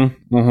like, giving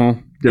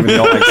the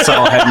old like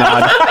subtle head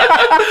nod.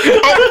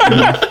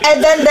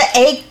 And then the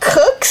egg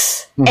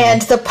cooks,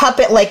 and the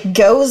puppet like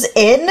goes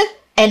in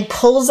and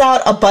pulls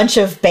out a bunch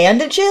of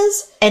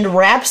bandages and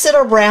wraps it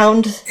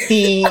around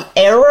the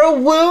arrow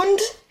wound,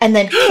 and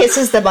then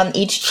kisses them on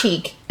each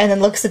cheek, and then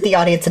looks at the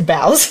audience and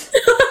bows.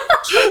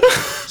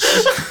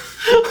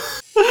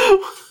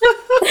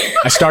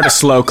 I start a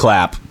slow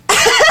clap.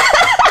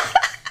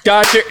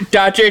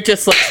 Dodger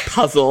just looks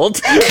puzzled.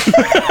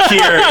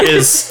 Kier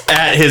is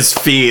at his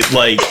feet,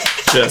 like,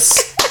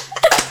 just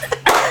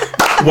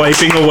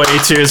wiping away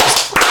tears.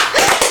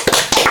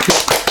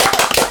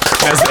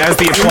 As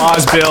the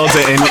applause builds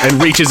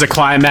and reaches a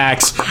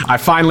climax, I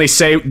finally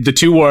say the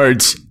 2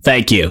 words,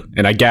 "Thank you,"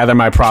 and I gather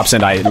my props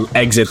and I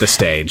exit the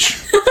stage.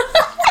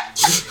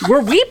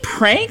 Were we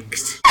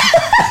pranked?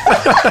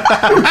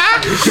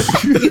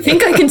 You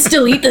think I can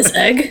still eat this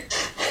egg?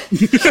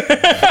 You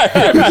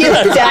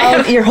look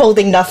down, you're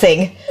holding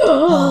nothing.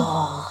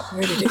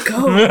 Where did it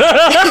go?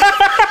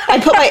 I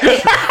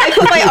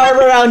put my arm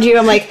around you.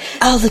 I'm like,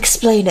 I'll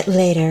explain it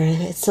later.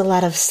 It's a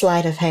lot of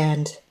sleight of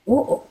hand.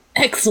 Oh,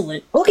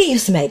 excellent. We'll get you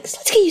some eggs.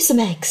 Let's get you some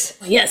eggs.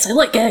 Yes, I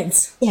like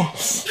eggs.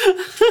 Yes.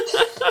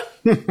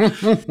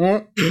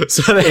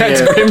 So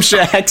that's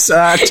Grimshack's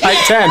Type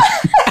 10.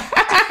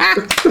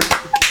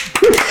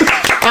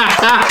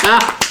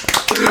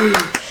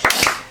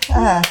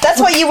 That's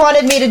what you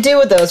wanted me to do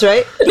with those,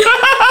 right?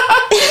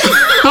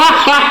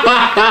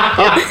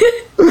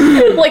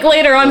 Like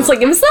later on, it's like,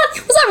 was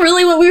that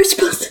really what we were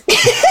supposed to do?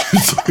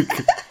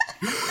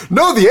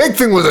 No, the egg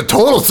thing was a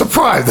total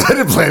surprise. I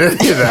didn't plan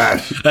any of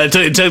that.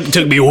 It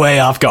took me way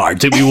off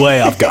guard.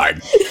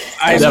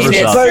 I Never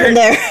mean, saw Burn in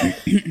there.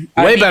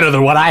 Way better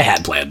than what I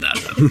had planned,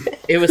 though.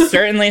 it was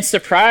certainly a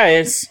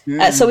surprise.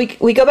 So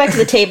we go back to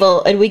the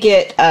table and we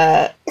get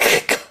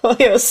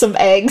Koyo some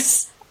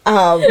eggs.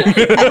 I'm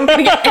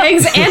gonna get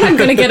eggs and I'm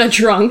gonna get a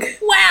drunk.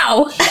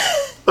 Wow.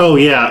 Oh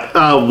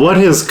yeah, what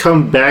has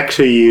come back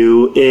to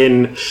you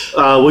in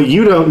what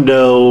you don't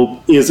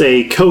know is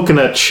a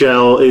coconut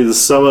shell is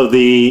some of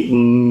the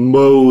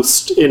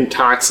most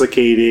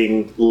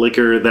intoxicating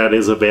liquor that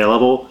is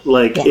available.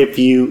 Like if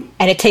you...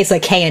 And it tastes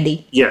like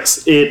candy.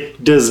 Yes,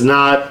 it does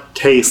not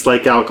taste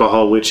like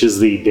alcohol, which is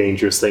the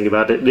dangerous thing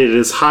about it. It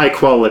is high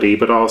quality,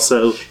 but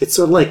also it's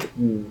sort of like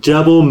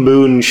double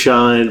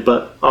moonshine,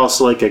 but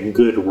also like a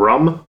good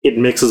rum. It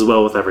mixes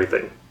well with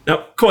everything.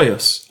 Now,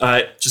 Koyos,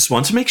 I just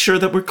want to make sure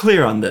that we're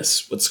clear on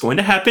this. What's going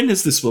to happen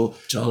is this will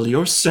dull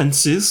your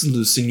senses,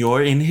 loosen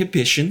your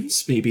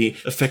inhibitions, maybe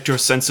affect your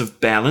sense of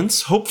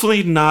balance,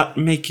 hopefully not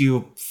make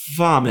you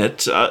vomit.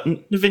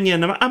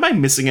 Navinia, am I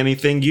missing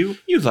anything you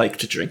like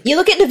to drink? You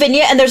look at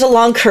Navinia, and there's a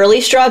long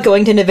curly straw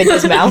going to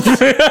Navinia's mouth.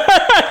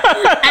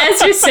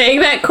 As you're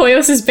saying that,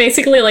 Koyos is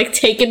basically like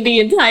taken the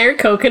entire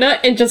coconut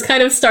and just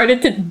kind of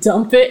started to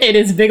dump it in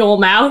his big ol'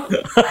 mouth.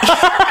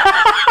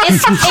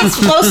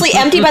 It's mostly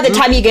empty by the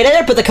time you get in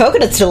there, but the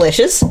coconut's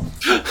delicious.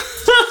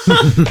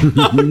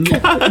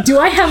 Do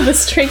I have the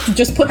strength to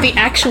just put the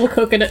actual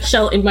coconut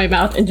shell in my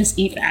mouth and just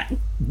eat that?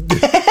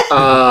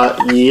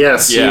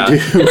 Yes, Yeah. you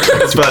do.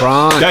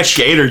 But that's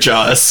gator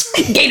jaws.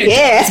 Gator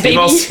Yeah. jaws, We've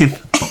all baby. seen-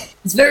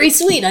 It's very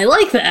sweet. I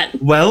like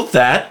that. Well,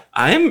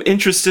 I'm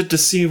interested to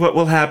see what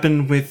will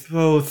happen with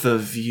both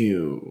of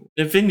you.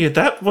 Navinia,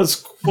 that was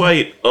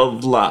quite a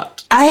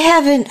lot. I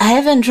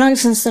haven't drunk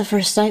since the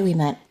first night we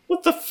met. Well,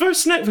 the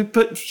first night we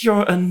put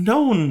you're a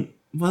known.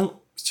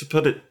 Well, to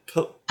put it,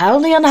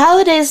 Only on the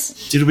holidays.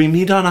 did we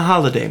meet on a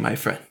holiday, my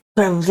friend?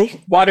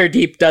 Probably.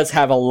 Waterdeep does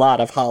have a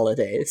lot of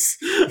holidays.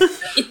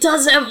 It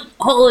does have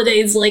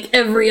holidays like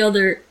every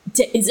other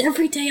day. Is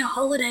every day a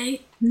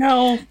holiday?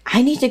 No.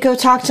 I need to go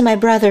talk to my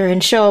brother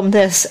and show him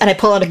this. And I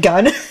pull out a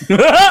gun. And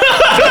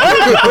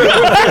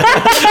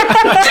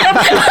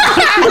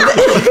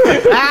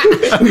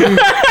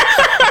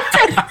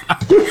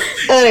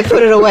then I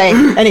put it away.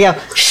 And I go,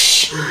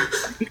 shh.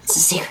 It's a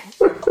secret.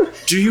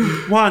 Do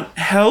you want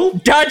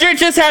help? Dodger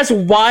just has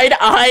wide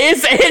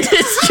eyes and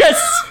it's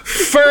just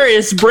fur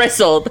is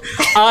bristled,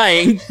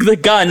 eyeing the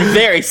gun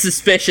very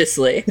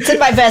suspiciously. It's in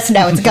my vest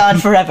now. It's gone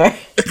forever.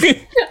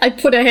 I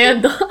put a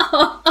hand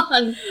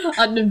on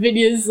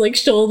Navinia's like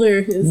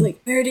shoulder. It's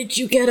like, where did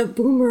you get a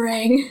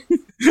boomerang?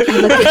 I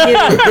look at you.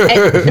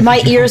 And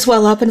my ears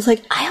well up and it's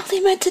like, I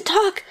only meant to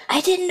talk.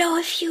 I didn't know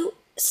if you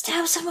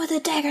stabbed someone with a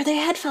dagger,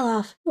 their head fell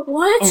off.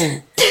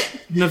 What?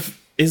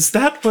 Is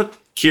that what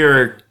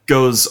Kira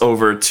goes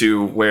over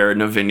to where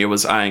Navinia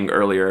was eyeing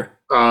earlier?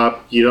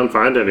 You don't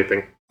find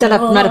anything.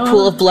 Not a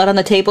pool of blood on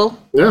the table?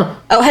 No.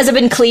 Oh, has it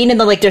been cleaned and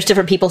then, like, there's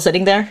different people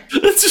sitting there?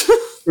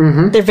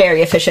 They're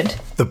very efficient.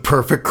 The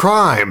perfect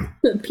crime.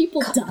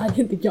 People died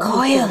in the yard.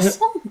 Koyos,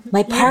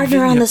 my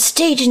partner on the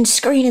stage and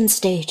screen and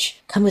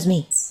stage. Come with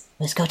me.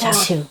 Let's go talk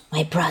to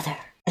my brother.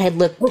 And I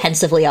look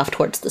pensively off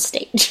towards the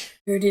stage.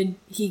 Where did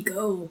he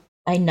go?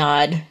 I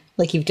nod,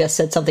 like you've just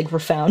said something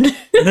profound.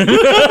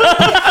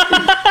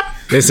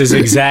 This is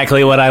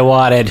exactly what I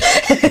wanted.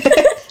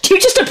 Do you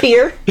just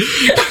appear?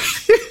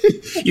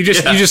 You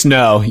just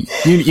know. You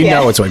Yeah,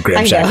 know it's what I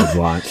Grimshack know. would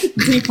want.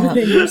 Deep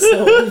within your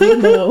soul, you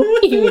know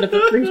he would have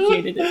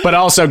appreciated it. But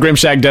also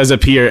Grimshack does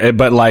appear,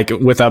 but like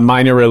with a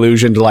minor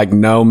illusion to like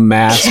no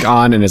mask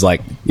on, and is like,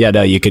 yeah,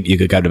 no, you could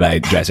come to my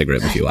dressing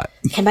room if you want.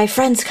 Can my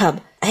friends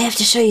come? I have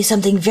to show you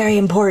something very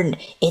important.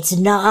 It's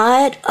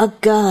not a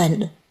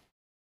gun.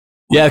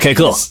 Yeah, okay,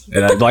 cool.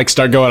 And I'd like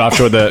start going off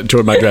toward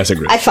my dressing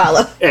room. I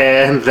follow.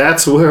 And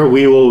that's where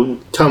we will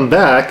come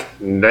back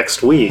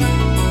next week.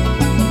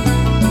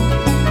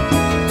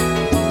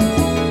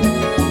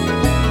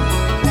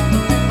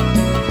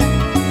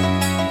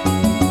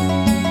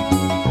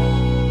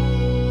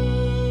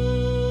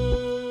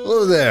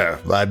 Hello there.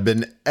 I've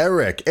been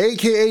Eric,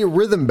 aka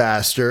Rhythm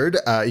Bastard.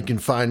 You can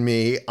find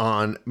me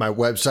on my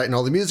website and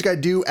all the music I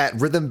do at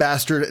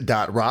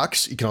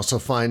rhythmbastard.rocks. You can also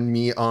find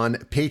me on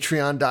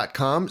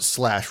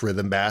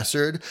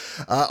patreon.com/rhythmbastard.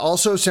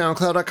 Also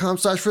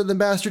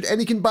soundcloud.com/rhythmbastard.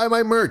 And you can buy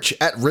my merch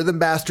at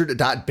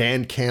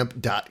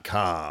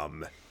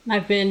rhythmbastard.bandcamp.com.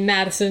 I've been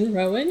Madison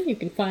Rowan. You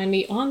can find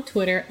me on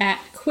Twitter at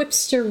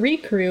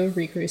QuipsterRecrew,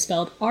 Recrew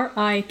spelled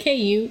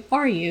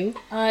R-I-K-U-R-U.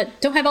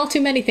 Don't have all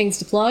too many things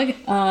to plug. You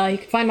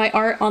can find my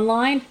art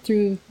online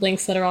through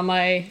links that are on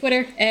my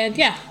Twitter, and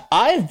yeah.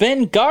 I've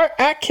been Gar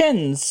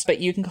Atkins, but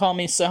you can call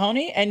me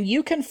Sahoni, and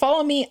you can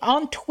follow me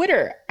on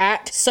Twitter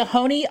at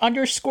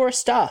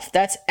Sahoni_stuff.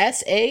 That's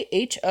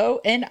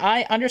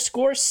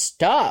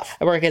SAHONI_stuff.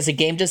 I work as a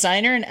game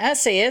designer and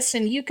essayist,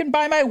 and you can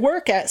buy my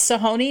work at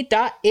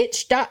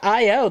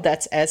sahoni.itch.io.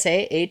 That's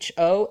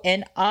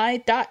SAHONI.itch.io.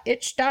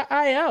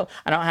 I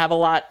don't have a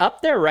lot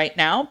up there right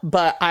now,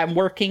 but I'm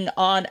working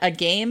on a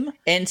game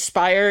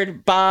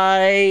inspired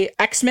by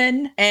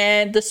X-Men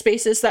and the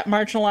spaces that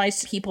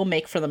marginalized people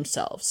make for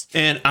themselves.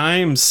 And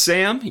I'm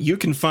Sam. You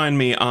can find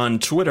me on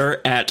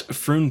Twitter at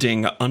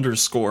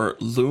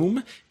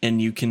Frunding_Loom. And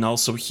you can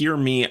also hear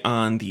me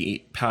on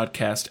the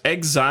podcast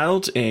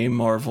Exiled, a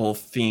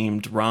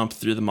Marvel-themed romp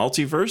through the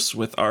multiverse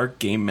with our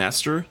Game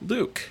Master,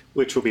 Luke.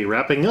 Which will be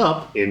wrapping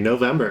up in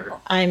November.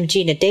 I'm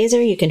Gina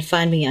Dazer. You can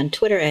find me on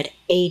Twitter at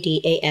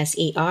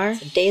ADASER,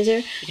 Dazer.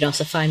 You can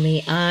also find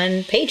me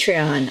on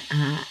Patreon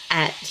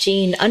at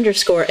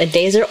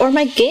Gene_Dazer or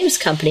my games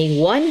company,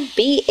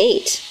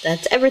 1B8.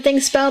 That's everything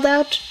spelled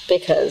out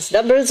because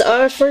numbers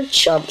are for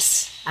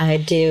chumps. I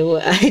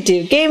do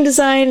game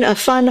design,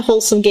 fun,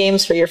 wholesome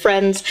games for your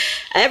friends.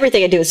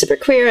 Everything I do is super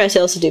queer. I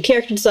also do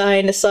character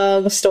design,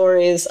 songs,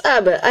 stories,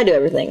 but I do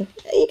everything.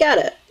 You got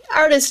it.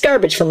 Art is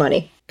garbage for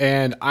money.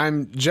 And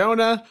I'm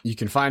Jonah. You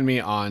can find me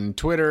on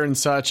Twitter and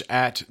such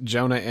at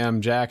Jonah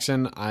M.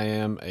 Jackson. I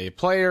am a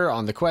player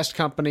on the Quest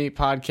Company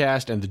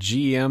podcast and the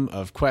GM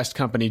of Quest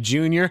Company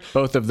Jr.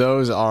 Both of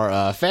those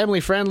are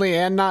family-friendly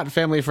and not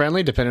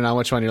family-friendly, depending on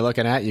which one you're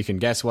looking at. You can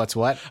guess what's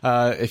what.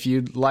 If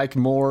you'd like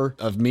more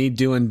of me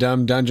doing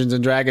dumb Dungeons &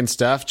 Dragons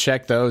stuff,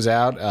 check those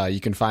out. You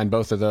can find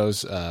both of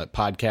those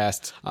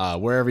podcasts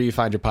wherever you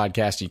find your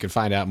podcast. You can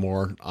find out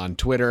more on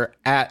Twitter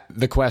at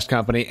the Quest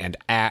Company and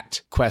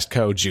at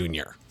QuestCo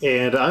Jr.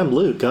 And I'm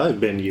Luke. I've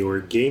been your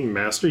Game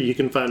Master. You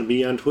can find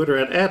me on Twitter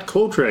at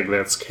Koltreg.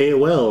 That's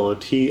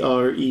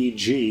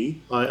KOLTREG.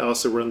 I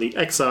also run the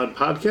Exod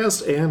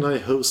podcast, and I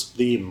host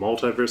the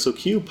Multiversal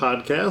Q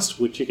podcast,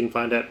 which you can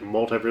find at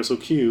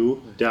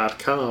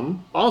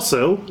multiversalq.com.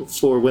 Also,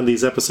 for when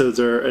these episodes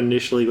are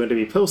initially going to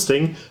be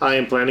posting, I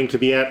am planning to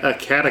be at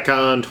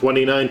Acadicon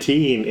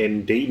 2019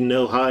 in Dayton,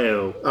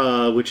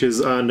 Ohio, which is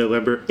on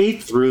November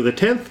 8th through the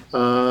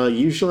 10th.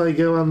 Usually I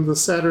go on the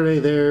Saturday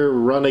there,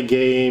 run a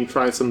game,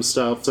 try some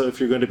stuff, so if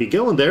you're going to be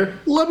going there,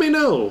 let me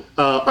know.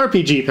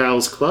 RPG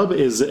Pals Club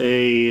is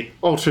a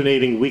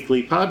alternating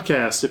weekly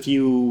podcast. If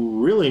you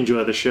really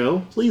enjoy the show,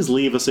 please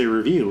leave us a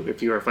review.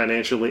 If you are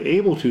financially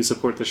able to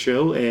support the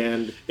show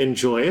and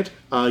enjoy it,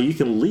 you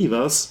can leave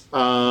us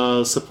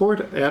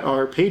support at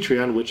our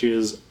Patreon, which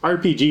is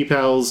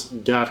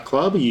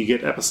rpgpals.club. You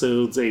get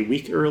episodes a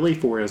week early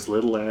for as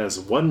little as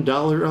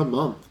 $1 a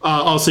month.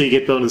 Also, you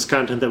get bonus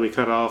content that we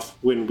cut off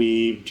when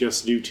we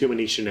just do too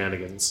many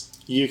shenanigans.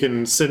 You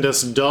can send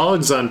us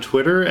dogs on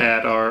Twitter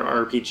at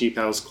our RPG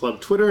Pals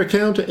Club Twitter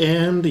account,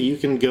 and you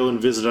can go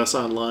and visit us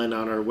online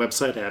on our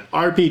website at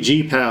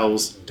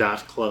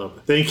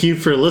rpgpals.club. Thank you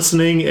for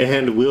listening,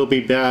 and we'll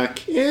be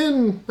back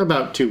in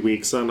about 2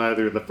 weeks on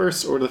either the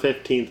 1st or the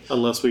 15th,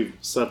 unless we've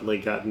suddenly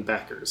gotten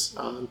backers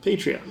on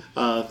Patreon.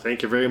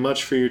 Thank you very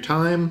much for your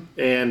time,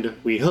 and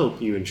we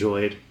hope you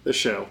enjoyed the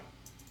show.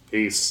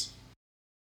 Peace.